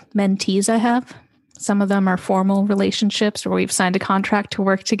of mentees I have. Some of them are formal relationships where we've signed a contract to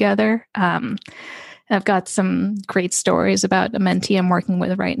work together. I've got some great stories about a mentee I'm working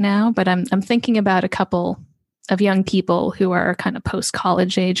with right now, but I'm thinking about a couple of young people who are kind of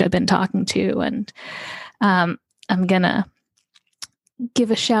post-college age I've been talking to. And I'm going to give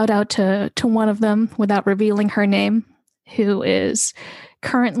a shout out to one of them without revealing her name, who is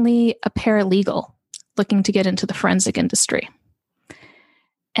currently a paralegal looking to get into the forensic industry.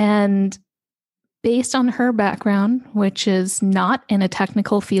 And based on her background, which is not in a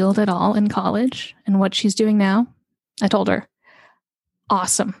technical field at all in college, and what she's doing now, I told her,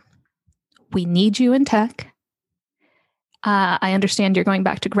 awesome. We need you in tech. I understand you're going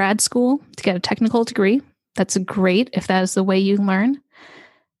back to grad school to get a technical degree. That's great if that is the way you learn.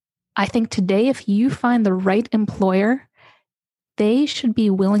 I think today, if you find the right employer, they should be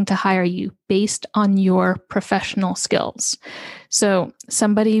willing to hire you based on your professional skills. So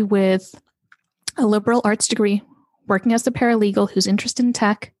somebody with a liberal arts degree, working as a paralegal who's interested in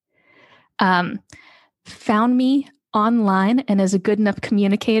tech, found me online and is a good enough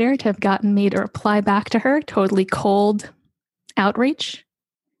communicator to have gotten me to reply back to her, totally cold outreach.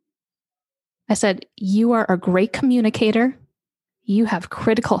 I said, you are a great communicator. You have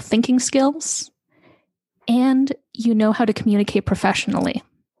critical thinking skills. And you know how to communicate professionally.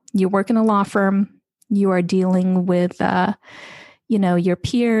 You work in a law firm. You are dealing with, your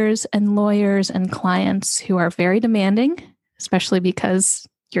peers and lawyers and clients who are very demanding, especially because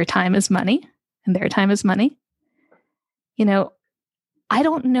your time is money and their time is money. I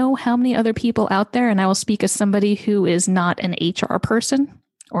don't know how many other people out there, and I will speak as somebody who is not an HR person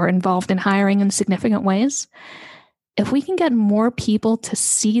or involved in hiring in significant ways. If we can get more people to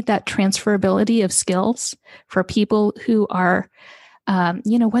see that transferability of skills for people who are,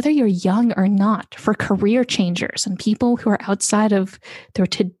 whether you're young or not, for career changers and people who are outside of their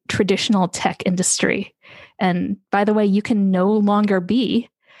traditional tech industry. And by the way, you can no longer be.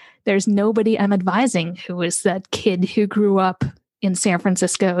 There's nobody I'm advising who is that kid who grew up in San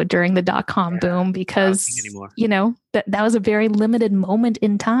Francisco during the dot-com boom, because, that was a very limited moment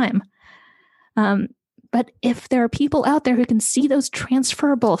in time. But if there are people out there who can see those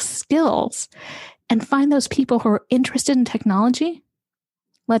transferable skills and find those people who are interested in technology,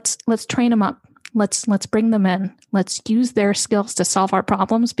 let's train them up. Let's bring them in. Let's use their skills to solve our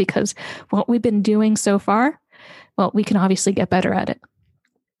problems, because what we've been doing so far, well, we can obviously get better at it.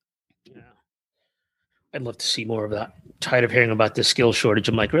 I'd love to see more of that. Tired of hearing about the skill shortage.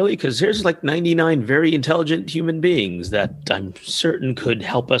 I'm like, really? Because there's like 99 very intelligent human beings that I'm certain could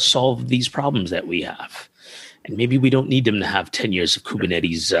help us solve these problems that we have. And maybe we don't need them to have 10 years of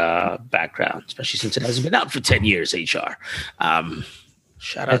Kubernetes background, especially since it hasn't been out for 10 years, HR.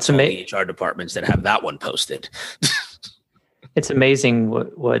 Shout out to all the HR departments that have that one posted. It's amazing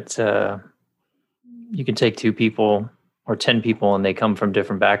what you can take 2 people or 10 people and they come from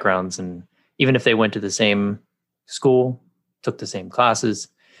different backgrounds, and even if they went to the same school, took the same classes,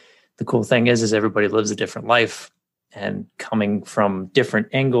 the cool thing is everybody lives a different life, and coming from different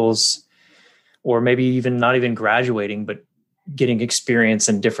angles, or maybe even not even graduating, but getting experience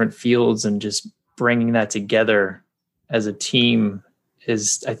in different fields and just bringing that together as a team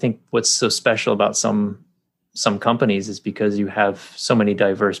is, I think, what's so special about some companies, is because you have so many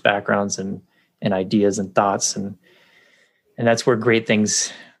diverse backgrounds and ideas and thoughts, and that's where great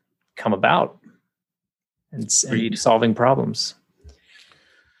things come about. And solving problems.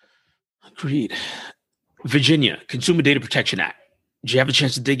 Agreed. Virginia Consumer Data Protection Act. Did you have a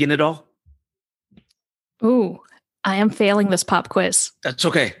chance to dig in at all? Ooh, I am failing this pop quiz. That's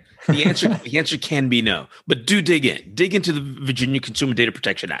okay. The answer can be no, but do dig in. Dig into the Virginia Consumer Data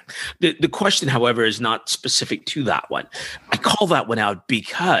Protection Act. The question, however, is not specific to that one. I call that one out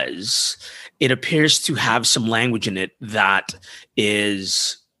because it appears to have some language in it that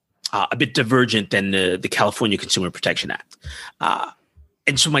is a bit divergent than the California Consumer Protection Act.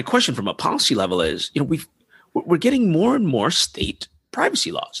 And so my question from a policy level is, we're getting more and more state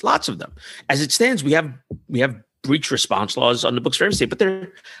privacy laws, lots of them. As it stands, we have breach response laws on the books for every state, but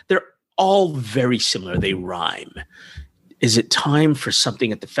they're all very similar. They rhyme. Is it time for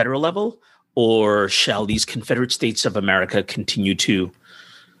something at the federal level, or shall these Confederate States of America continue to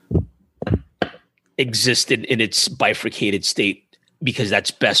exist in its bifurcated state because that's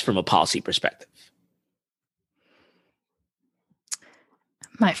best from a policy perspective?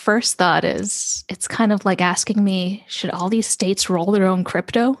 My first thought is it's kind of like asking me, should all these states roll their own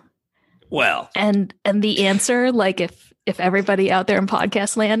crypto? Well, and the answer, like if everybody out there in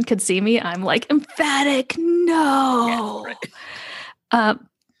podcast land could see me, I'm like emphatic no. Yeah, right.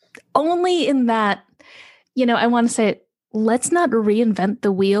 Only in that, I want to say, let's not reinvent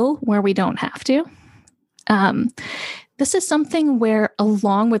the wheel where we don't have to. This is something where,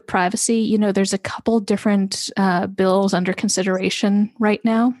 along with privacy, there's a couple different bills under consideration right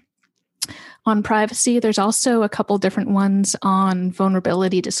now on privacy. There's also a couple different ones on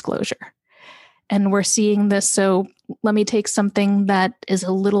vulnerability disclosure. And we're seeing this. So let me take something that is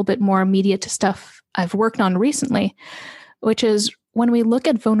a little bit more immediate to stuff I've worked on recently, which is when we look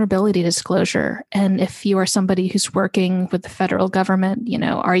at vulnerability disclosure, and if you are somebody who's working with the federal government,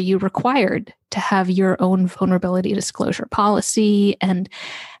 are you required to have your own vulnerability disclosure policy? And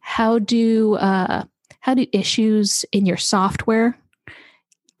how do issues in your software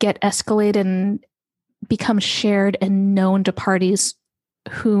get escalated and become shared and known to parties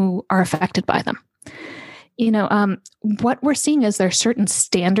who are affected by them? What we're seeing is there are certain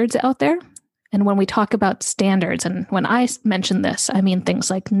standards out there. And when we talk about standards, and when I mention this, I mean things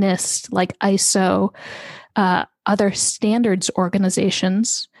like NIST, like ISO, other standards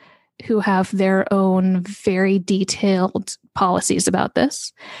organizations who have their own very detailed policies about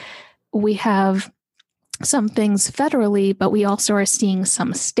this. We have some things federally, but we also are seeing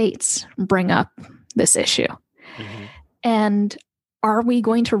some states bring up this issue. Mm-hmm. And are we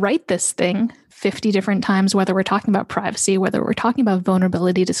going to write this thing 50 different times, whether we're talking about privacy, whether we're talking about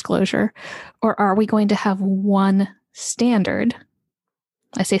vulnerability disclosure, or are we going to have one standard?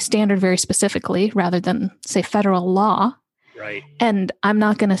 I say standard very specifically rather than say federal law. Right. And I'm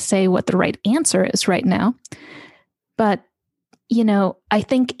not going to say what the right answer is right now. But, I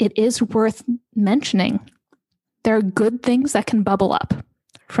think it is worth mentioning there are good things that can bubble up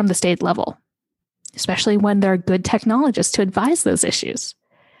from the state level, especially when there are good technologists to advise those issues.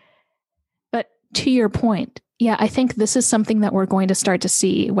 But to your point, yeah, I think this is something that we're going to start to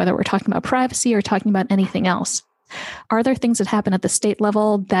see, whether we're talking about privacy or talking about anything else. Are there things that happen at the state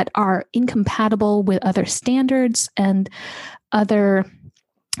level that are incompatible with other standards and other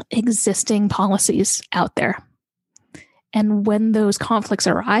existing policies out there? And when those conflicts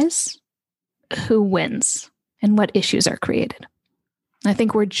arise, who wins and what issues are created? I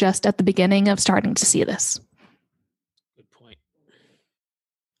think we're just at the beginning of starting to see this. Good point.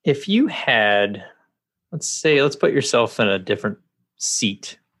 If you had, let's put yourself in a different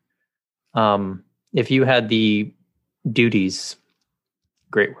seat. If you had the duties,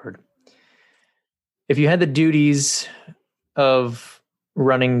 great word. If you had the duties of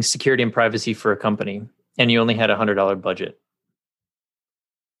running security and privacy for a company and you only had $100 budget,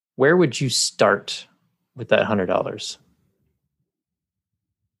 where would you start with that $100?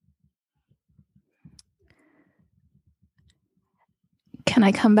 Can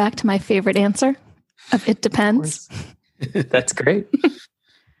I come back to my favorite answer of it depends? That's great.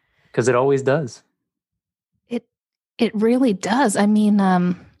 Because it always does. It really does. I mean,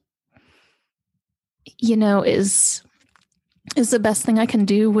 is the best thing I can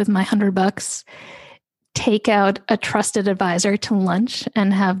do with my $100 take out a trusted advisor to lunch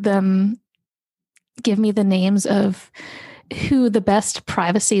and have them give me the names of who the best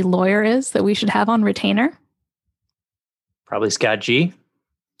privacy lawyer is that we should have on retainer? Probably Scott G.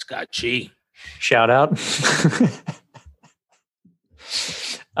 Scott G. Shout out.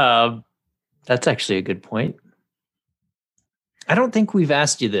 That's actually a good point. I don't think we've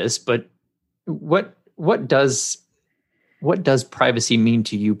asked you this, but what does privacy mean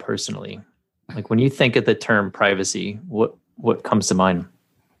to you personally? Like when you think of the term privacy, what comes to mind?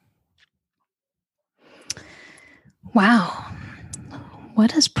 Wow.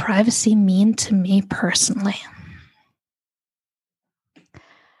 What does privacy mean to me personally?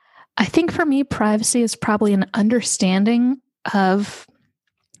 I think for me, privacy is probably an understanding of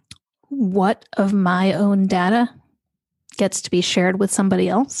what of my own data gets to be shared with somebody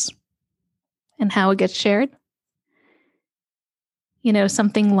else and how it gets shared.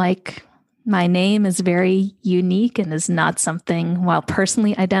 Something like my name is very unique and is not something, while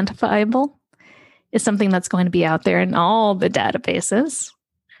personally identifiable, is something that's going to be out there in all the databases.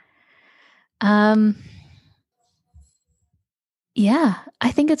 Yeah,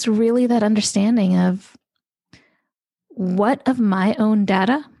 I think it's really that understanding of what of my own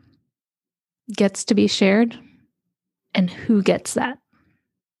data gets to be shared and who gets that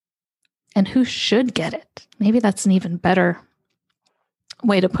and who should get it. Maybe that's an even better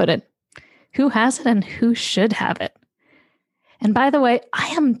way to put it. Who has it and who should have it? And by the way, I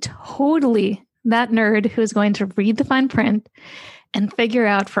am totally that nerd who is going to read the fine print and figure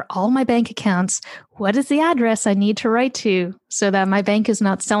out for all my bank accounts, what is the address I need to write to so that my bank is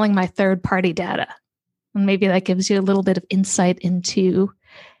not selling my third-party data. And maybe that gives you a little bit of insight into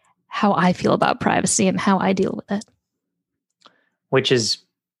how I feel about privacy and how I deal with it. Which is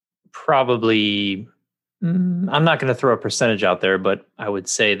probably, I'm not going to throw a percentage out there, but I would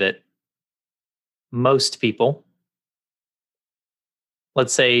say that most people,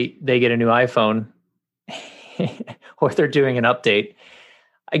 let's say they get a new iPhone or they're doing an update,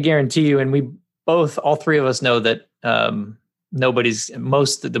 I guarantee you, and all three of us know that the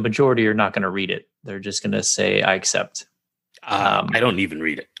majority are not going to read it. They're just going to say, I accept. I don't even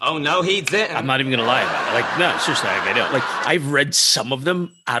read it. Oh, no, he didn't. I'm not even going to lie about it. Like, no, seriously, I don't. Like, I've read some of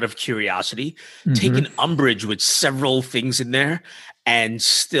them out of curiosity, taken umbrage with several things in there, and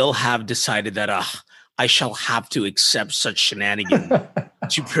still have decided that I shall have to accept such shenanigans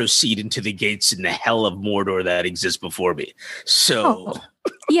to proceed into the gates in the hell of Mordor that exists before me. So...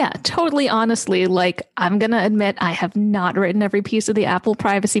 Yeah, totally honestly, like I'm going to admit I have not written every piece of the Apple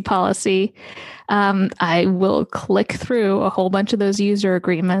privacy policy. I will click through a whole bunch of those user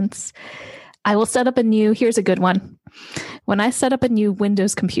agreements. I will set up here's a good one. When I set up a new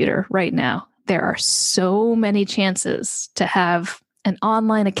Windows computer right now, there are so many chances to have an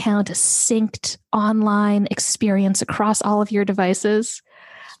online account, a synced online experience across all of your devices.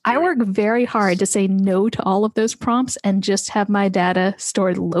 I work very hard to say no to all of those prompts and just have my data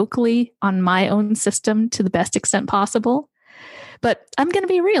stored locally on my own system to the best extent possible. But I'm going to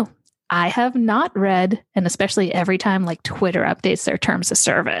be real. I have not read, and especially every time like Twitter updates their terms of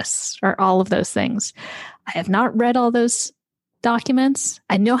service or all of those things, I have not read all those documents.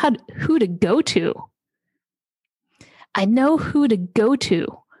 I know who to go to. I know who to go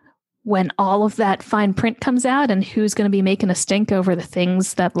to when all of that fine print comes out and who's going to be making a stink over the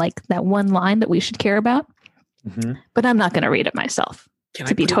things that like that one line that we should care about. But I'm not going to read it myself.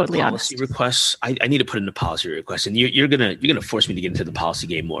 To be totally honest, requests. I need to put in a policy request, and you're gonna force me to get into the policy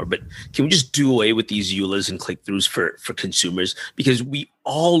game more. But can we just do away with these EULAs and click-throughs for consumers? Because we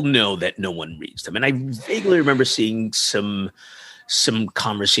all know that no one reads them, and I vaguely remember seeing some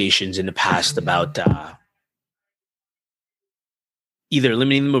conversations in the past about either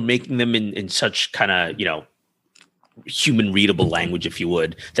eliminating them or making them in such kind of human readable language, if you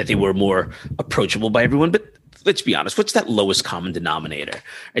would, that they were more approachable by everyone. But let's be honest, what's that lowest common denominator?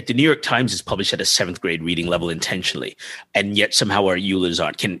 Right? The New York Times is published at a 7th grade reading level intentionally, and yet somehow our EULAs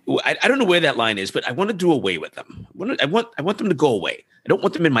aren't. I don't know where that line is, but I want to do away with them. I want them to go away. I don't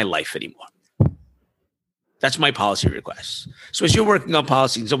want them in my life anymore. That's my policy request. So as you're working on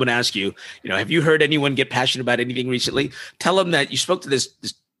policy and someone asks you, have you heard anyone get passionate about anything recently? Tell them that you spoke to this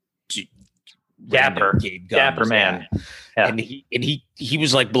Dapper Gabe Gums, man. Yeah. And he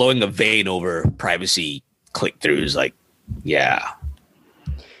was like blowing a vein over privacy click-throughs. Like, yeah.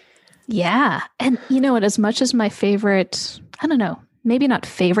 Yeah. And you know what, as much as my favorite, I don't know, maybe not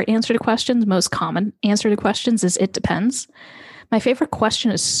favorite answer to questions, most common answer to questions is it depends. My favorite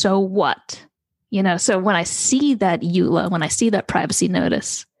question is, so what? You know, so when I see that EULA, when I see that privacy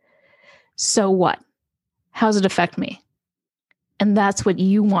notice, so what? How does it affect me? And that's what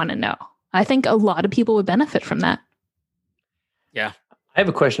you want to know. I think a lot of people would benefit from that. Yeah. I have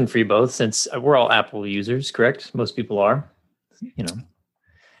a question for you both, since we're all Apple users, correct? Most people are, you know.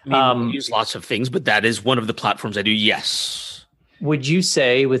 I mean, we use lots of things, but that is one of the platforms I do. Yes. Would you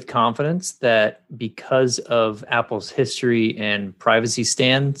say with confidence that because of Apple's history and privacy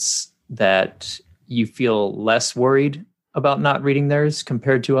stance that you feel less worried about not reading theirs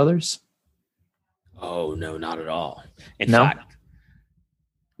compared to others? Oh, no, not at all. In fact,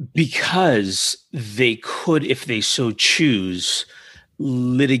 because they could, if they so choose,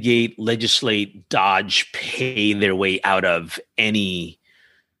 litigate, legislate, dodge, pay their way out of any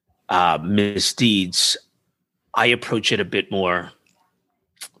misdeeds, I approach it a bit more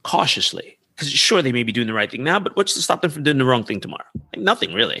cautiously. Because sure, they may be doing the right thing now, but what's to stop them from doing the wrong thing tomorrow? Like,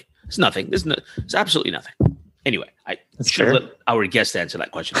 nothing, really. It's nothing. It's absolutely nothing. Anyway, I should let our guest answer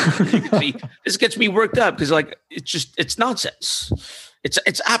that question. You can see, this gets me worked up because, like, it's nonsense.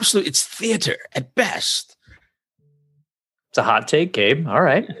 It's theater at best. It's a hot take, Gabe. All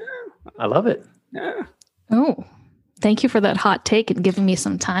right. I love it. Yeah. Oh, thank you for that hot take and giving me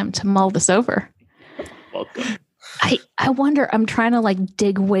some time to mull this over. Welcome. I wonder, I'm trying to like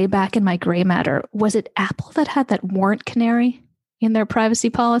dig way back in my gray matter. Was it Apple that had that warrant canary in their privacy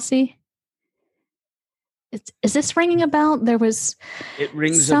policy? Is this ringing a bell? It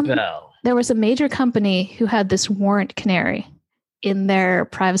rings a bell. There was a major company who had this warrant canary in their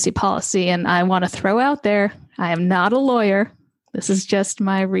privacy policy. And I want to throw out there, I am not a lawyer. This is just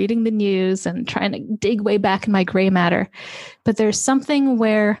my reading the news and trying to dig way back in my gray matter. But there's something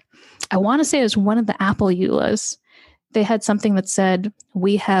where I want to say it was one of the Apple EULAs. They had something that said,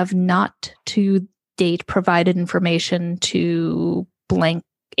 we have not to date provided information to blank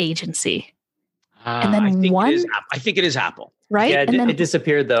agency. And then I think it is Apple. Right? Yeah, and then, it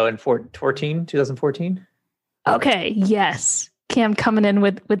disappeared though in 2014. Okay, yes. Cam coming in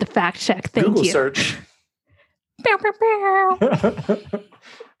with the fact check. Thank Google you. search. Bow, bow, bow.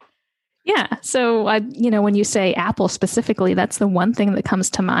 Yeah. So when you say Apple specifically, that's the one thing that comes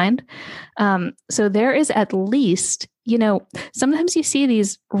to mind. So there is at least, sometimes you see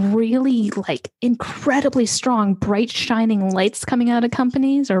these really like incredibly strong, bright, shining lights coming out of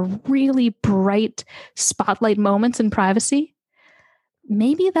companies or really bright spotlight moments in privacy.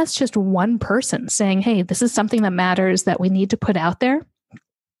 Maybe that's just one person saying, hey, this is something that matters that we need to put out there.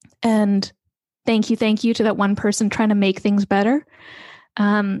 And thank you to that one person trying to make things better.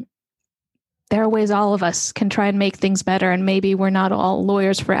 There are ways all of us can try and make things better. And maybe we're not all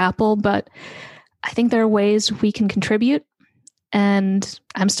lawyers for Apple, but I think there are ways we can contribute. And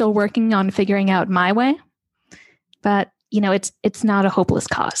I'm still working on figuring out my way. But, it's not a hopeless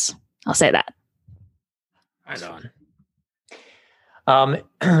cause. I'll say that. Right on.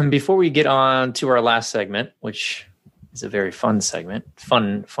 Before we get on to our last segment, which is a very fun segment,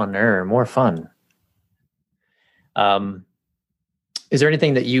 funner, more fun. Is there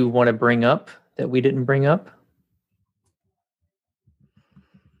anything that you want to bring up that we didn't bring up?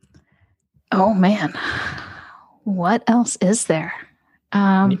 Oh man, what else is there?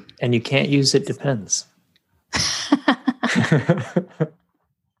 And you can't use it depends. I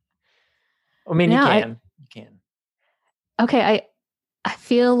mean, you can. Okay, I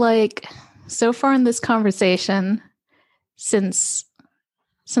feel like so far in this conversation, since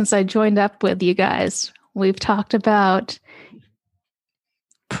I joined up with you guys, we've talked about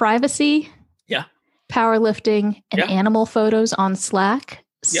privacy, powerlifting, and animal photos on Slack.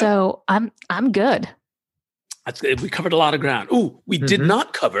 So I'm good. That's good. We covered a lot of ground. Oh, we did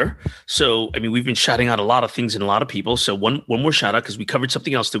not cover. So, I mean, we've been shouting out a lot of things and a lot of people. So one more shout out because we covered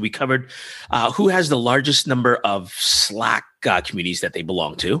something else that we covered. Who has the largest number of Slack communities that they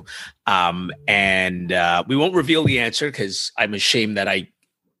belong to? And we won't reveal the answer because I'm ashamed that I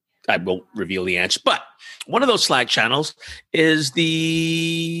won't reveal the answer. But one of those Slack channels is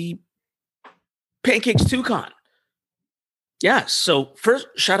the Pancakes 2Con. Yeah. So first,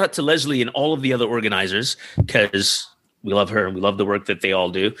 shout out to Leslie and all of the other organizers because we love her and we love the work that they all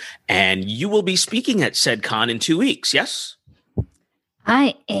do. And you will be speaking at said con in 2 weeks. Yes,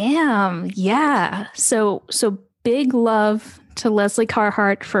 I am. Yeah. So big love to Leslie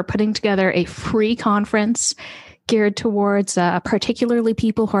Carhart for putting together a free conference. geared towards particularly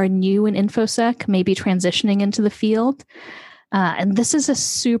people who are new in InfoSec, maybe transitioning into the field. And this is a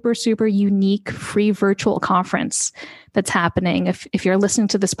super, super unique free virtual conference that's happening. If you're listening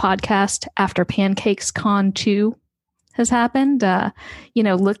to this podcast after Pancakes Con 2 has happened,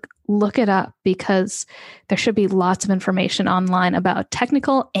 look it up, because there should be lots of information online about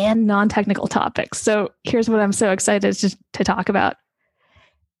technical and non-technical topics. So here's what I'm so excited to talk about.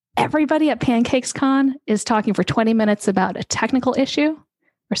 Everybody at Pancakes Con is talking for 20 minutes about a technical issue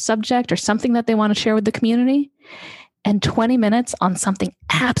or subject or something that they want to share with the community, and 20 minutes on something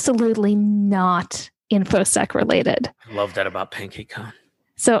absolutely not InfoSec related. I love that about PancakeCon.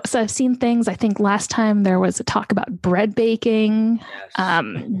 So I've seen things. I think last time there was a talk about bread baking, Yes.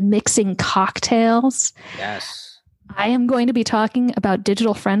 Mixing cocktails. Yes. I am going to be talking about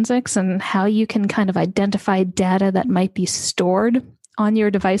digital forensics and how you can kind of identify data that might be stored on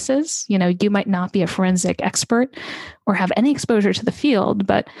your devices. You might not be a forensic expert or have any exposure to the field,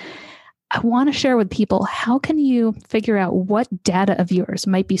 but I want to share with people, how can you figure out what data of yours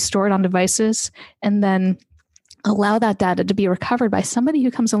might be stored on devices, and then allow that data to be recovered by somebody who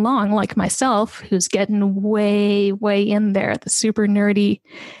comes along like myself, who's getting way, way in there at the super nerdy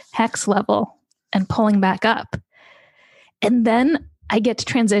hex level and pulling back up. And then I get to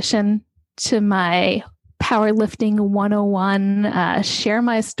transition to my powerlifting 101, share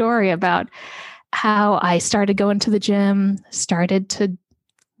my story about how I started going to the gym, started to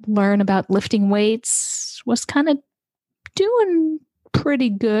learn about lifting weights, was kind of doing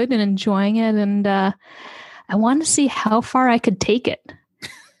pretty good and enjoying it. And I wanted to see how far I could take it.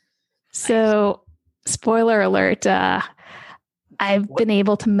 So, spoiler alert, I've been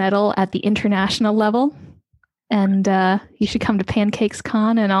able to medal at the international level. And you should come to Pancakes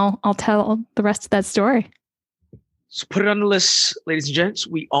Con, and I'll tell the rest of that story. So put it on the list, ladies and gents.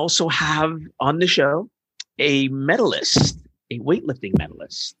 We also have on the show a medalist, a weightlifting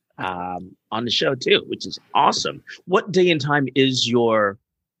medalist on the show too, which is awesome. What day and time is your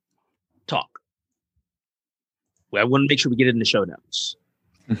talk? Well, I want to make sure we get it in the show notes.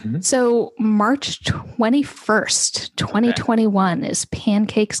 Mm-hmm. So March 21st, 2021 is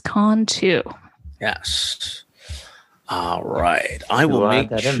Pancakes Con 2. Yes. All right.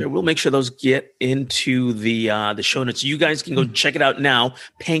 We'll make sure those get into the show notes. You guys can go check it out now.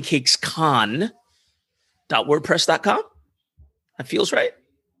 pancakescon.wordpress.com. That feels right.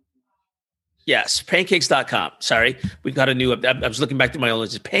 Yes, pancakes.com. Sorry. We've got a new, I was looking back through my old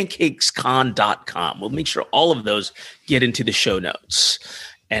list. It's pancakescon.com. We'll make sure all of those get into the show notes.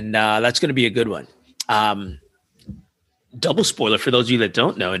 And that's going to be a good one. Double spoiler for those of you that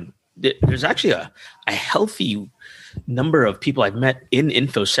don't know. And there's actually a healthy number of people I've met in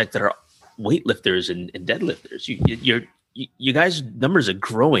InfoSec that are weightlifters and deadlifters. You guys' numbers are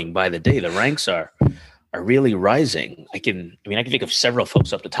growing by the day. The ranks are really rising. I can think of several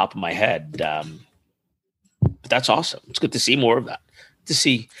folks off the top of my head. But that's awesome. It's good to see more of that. Good to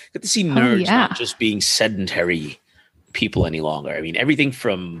see nerds not just being sedentary people any longer. I mean, everything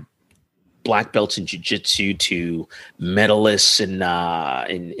from black belts in jiu-jitsu to medalists in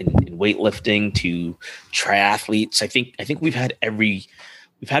weightlifting to triathletes. I think we've had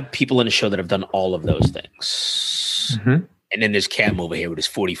people in the show that have done all of those things. Mm-hmm. And then there's Cam over here with his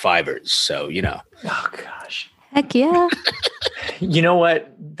 45ers. So, Oh gosh. Heck yeah. You know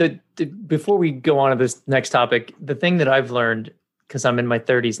what? Before we go on to this next topic, the thing that I've learned, because I'm in my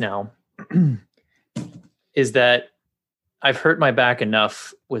 30s now, is that I've hurt my back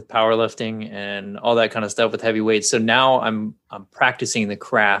enough with powerlifting and all that kind of stuff with heavy weights. So now I'm practicing the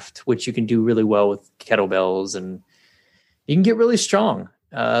craft, which you can do really well with kettlebells, and you can get really strong.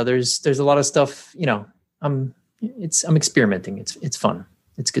 There's a lot of stuff, I'm experimenting. It's fun.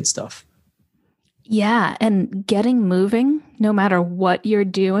 It's good stuff. Yeah. And getting moving, no matter what you're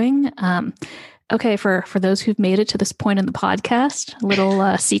doing. Okay. For those who've made it to this point in the podcast, a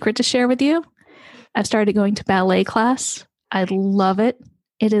little secret to share with you. I've started going to ballet class. I love it.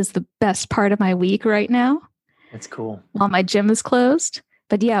 It is the best part of my week right now. That's cool. While my gym is closed.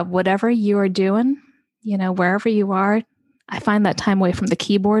 But yeah, whatever you are doing, wherever you are, I find that time away from the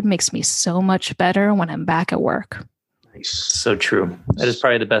keyboard makes me so much better when I'm back at work. Nice. So true. That is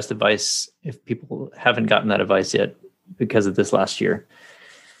probably the best advice if people haven't gotten that advice yet because of this last year.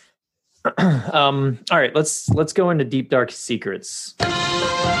 All right, let's go into deep dark secrets.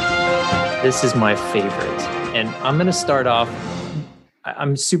 This is my favorite. And I'm going to start off.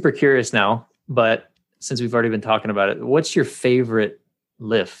 I'm super curious now, but since we've already been talking about it, what's your favorite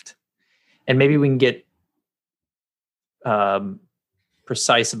lift? And maybe we can get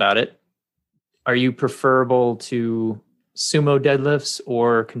precise about it. Are you preferable to sumo deadlifts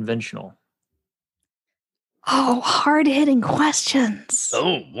or conventional? Oh, hard-hitting questions.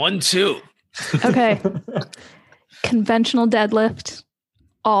 Oh, 1, 2. Okay. Conventional deadlift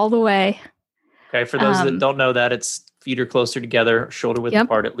all the way. Okay, for those that don't know that, it's feet are closer together, shoulder width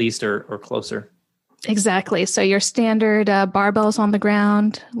apart at least, or closer. Exactly. So your standard barbells on the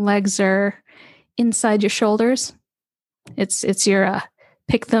ground, legs are inside your shoulders. It's your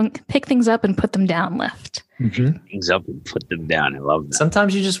pick things up and put them down lift. Mm-hmm. Things up and put them down. I love that.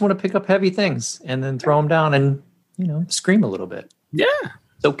 Sometimes you just want to pick up heavy things and then throw them down and scream a little bit. Yeah,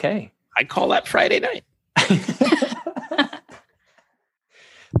 it's okay. I call that Friday night.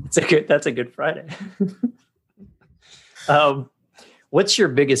 That's a good Friday. What's your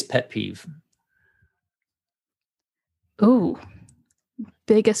biggest pet peeve? Ooh,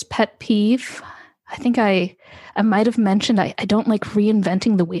 biggest pet peeve. I think I might have mentioned I don't like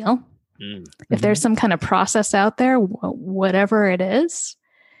reinventing the wheel. Mm-hmm. If there's some kind of process out there, whatever it is,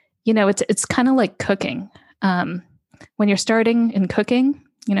 it's kind of like cooking. When you're starting in cooking,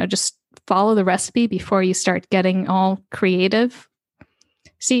 just follow the recipe before you start getting all creative.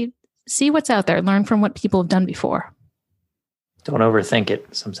 See what's out there. Learn from what people have done before. Don't overthink it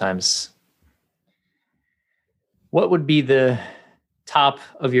sometimes. What would be the top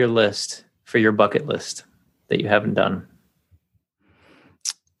of your list for your bucket list that you haven't done?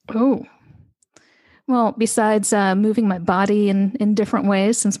 Oh, well, besides moving my body in different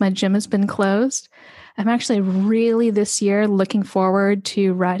ways since my gym has been closed, I'm actually really this year looking forward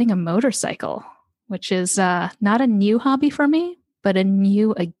to riding a motorcycle, which is not a new hobby for me, but a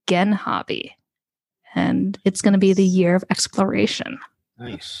new again hobby. And it's going to be the year of exploration.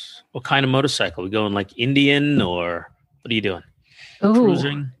 Nice. What kind of motorcycle? We going like Indian or what are you doing? Oh,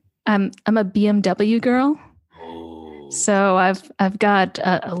 cruising? I'm a BMW girl. Oh. So I've got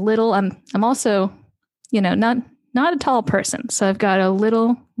a little. I'm also, not a tall person. So I've got a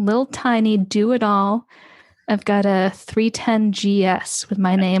little tiny do it all. I've got a 310 GS with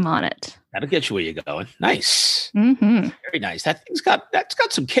my name on it. That'll get you where you're going. Nice. Mm-hmm. Very nice. That's got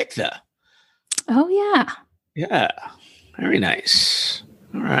some kick there. Oh yeah. Yeah. Very nice.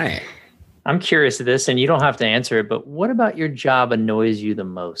 All right. I'm curious to this, and you don't have to answer it, but what about your job annoys you the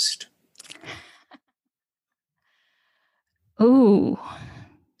most? Ooh,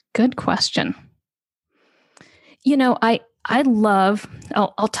 good question. I love,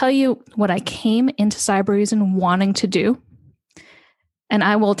 I'll tell you what I came into Cybereason wanting to do. And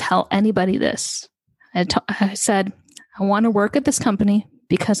I will tell anybody this. I said, I want to work at this company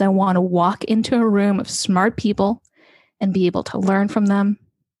because I want to walk into a room of smart people and be able to learn from them.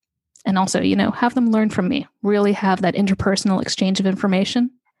 And also, have them learn from me, really have that interpersonal exchange of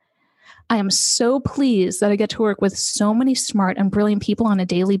information. I am so pleased that I get to work with so many smart and brilliant people on a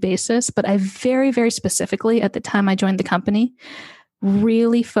daily basis. But I very, very specifically, at the time I joined the company,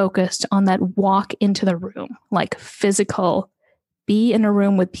 really focused on that walk into the room, like physical, be in a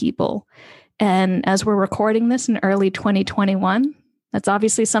room with people. And as we're recording this in early 2021, that's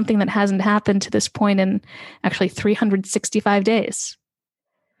obviously something that hasn't happened to this point in actually 365 days.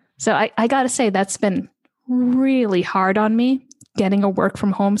 So I got to say, that's been really hard on me, getting a work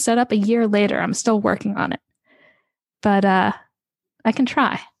from home setup. A year later, I'm still working on it. But I can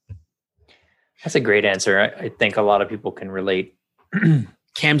try. That's a great answer. I think a lot of people can relate.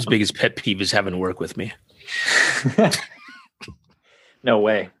 Cam's biggest pet peeve is having to work with me. No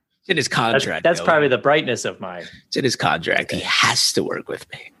way. It's in his contract. That's probably the brightness of mine. It's in his contract. He has to work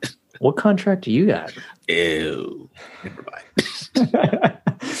with me. What contract do you got? Ew. Never mind.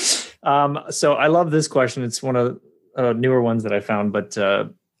 So I love this question. It's one of newer ones that I found. But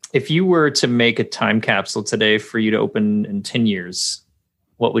if you were to make a time capsule today for you to open in 10 years,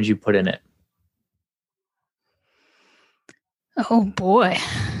 what would you put in it? Oh, boy.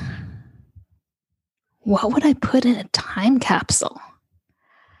 What would I put in a time capsule?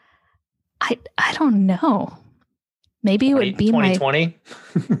 I don't know. Maybe it would be 2020?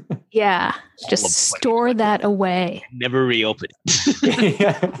 Yeah. Just store that away. Never reopen it.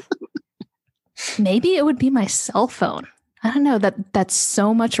 Yeah. Maybe it would be my cell phone. I don't know. That's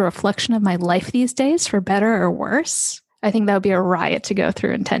so much a reflection of my life these days, for better or worse. I think that would be a riot to go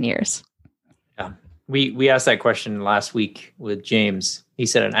through in 10 years. Yeah. We asked that question last week with James. He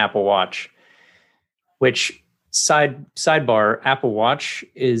said an Apple Watch, which sidebar, Apple Watch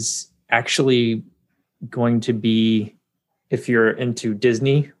is actually going to be, if you're into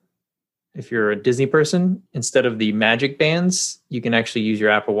Disney, if you're a Disney person, instead of the Magic Bands, you can actually use your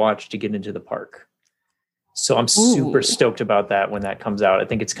Apple Watch to get into the park. So I'm super stoked about that when that comes out. I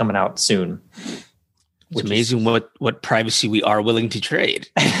think it's coming out soon. It's amazing what privacy we are willing to trade.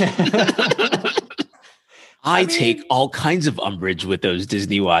 I take all kinds of umbrage with those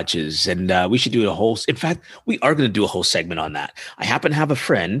Disney watches, and we should do a whole. In fact, we are going to do a whole segment on that. I happen to have a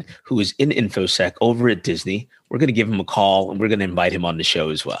friend who is in InfoSec over at Disney. We're going to give him a call, and we're going to invite him on the show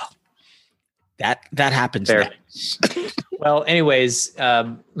as well. That happens. Well, anyways,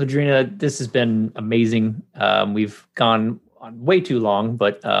 Lodrina, this has been amazing. We've gone on way too long,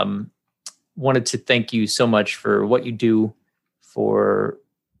 but wanted to thank you so much for what you do, for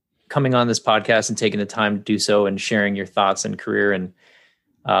coming on this podcast and taking the time to do so and sharing your thoughts and career. And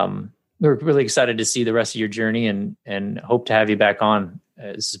we're really excited to see the rest of your journey and hope to have you back on.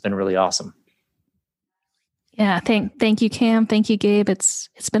 This has been really awesome. Yeah. Thank you, Cam. Thank you, Gabe. It's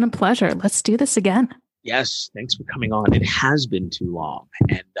been a pleasure. Let's do this again. Yes. Thanks for coming on. It has been too long,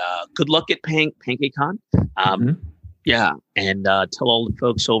 and good luck at PancakeCon. Yeah. And tell all the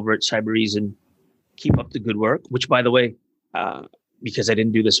folks over at Cybereason, keep up the good work, which, by the way, because I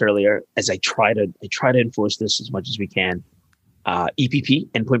didn't do this earlier, as I try to enforce this as much as we can.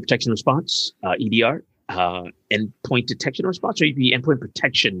 EPP, Endpoint Protection Response, EDR, Endpoint Detection Response, or EPP, Endpoint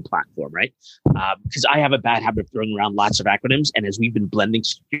Protection Platform, right? Because I have a bad habit of throwing around lots of acronyms, and as we've been blending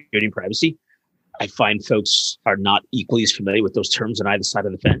security and privacy, I find folks are not equally as familiar with those terms on either side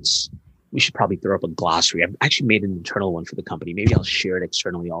of the fence. We should probably throw up a glossary. I've actually made an internal one for the company. Maybe I'll share it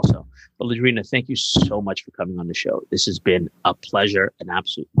externally also. But Lodrina, thank you so much for coming on the show. This has been a pleasure, an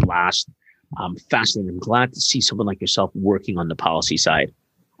absolute blast. Fascinating. I'm glad to see someone like yourself working on the policy side.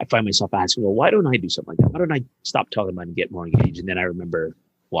 I find myself asking, well, why don't I do something like that? Why don't I stop talking about it and get more engaged? And then I remember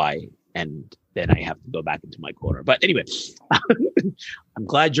why. And then I have to go back into my corner. But anyway, I'm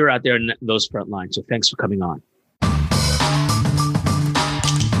glad you're out there in those front lines. So thanks for coming on.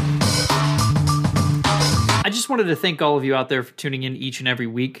 I just wanted to thank all of you out there for tuning in each and every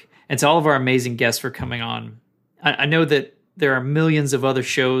week, and to all of our amazing guests for coming on. I know that there are millions of other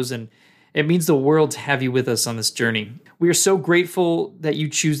shows, and it means the world to have you with us on this journey. We are so grateful that you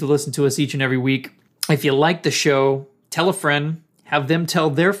choose to listen to us each and every week. If you like the show, tell a friend, have them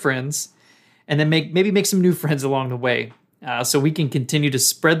tell their friends, and then maybe make some new friends along the way, so we can continue to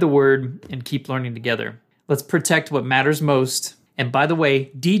spread the word and keep learning together. Let's protect what matters most. And by the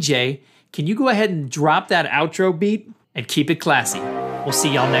way, DJ, can you go ahead and drop that outro beat and keep it classy? We'll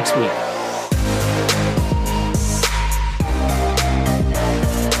see y'all next week.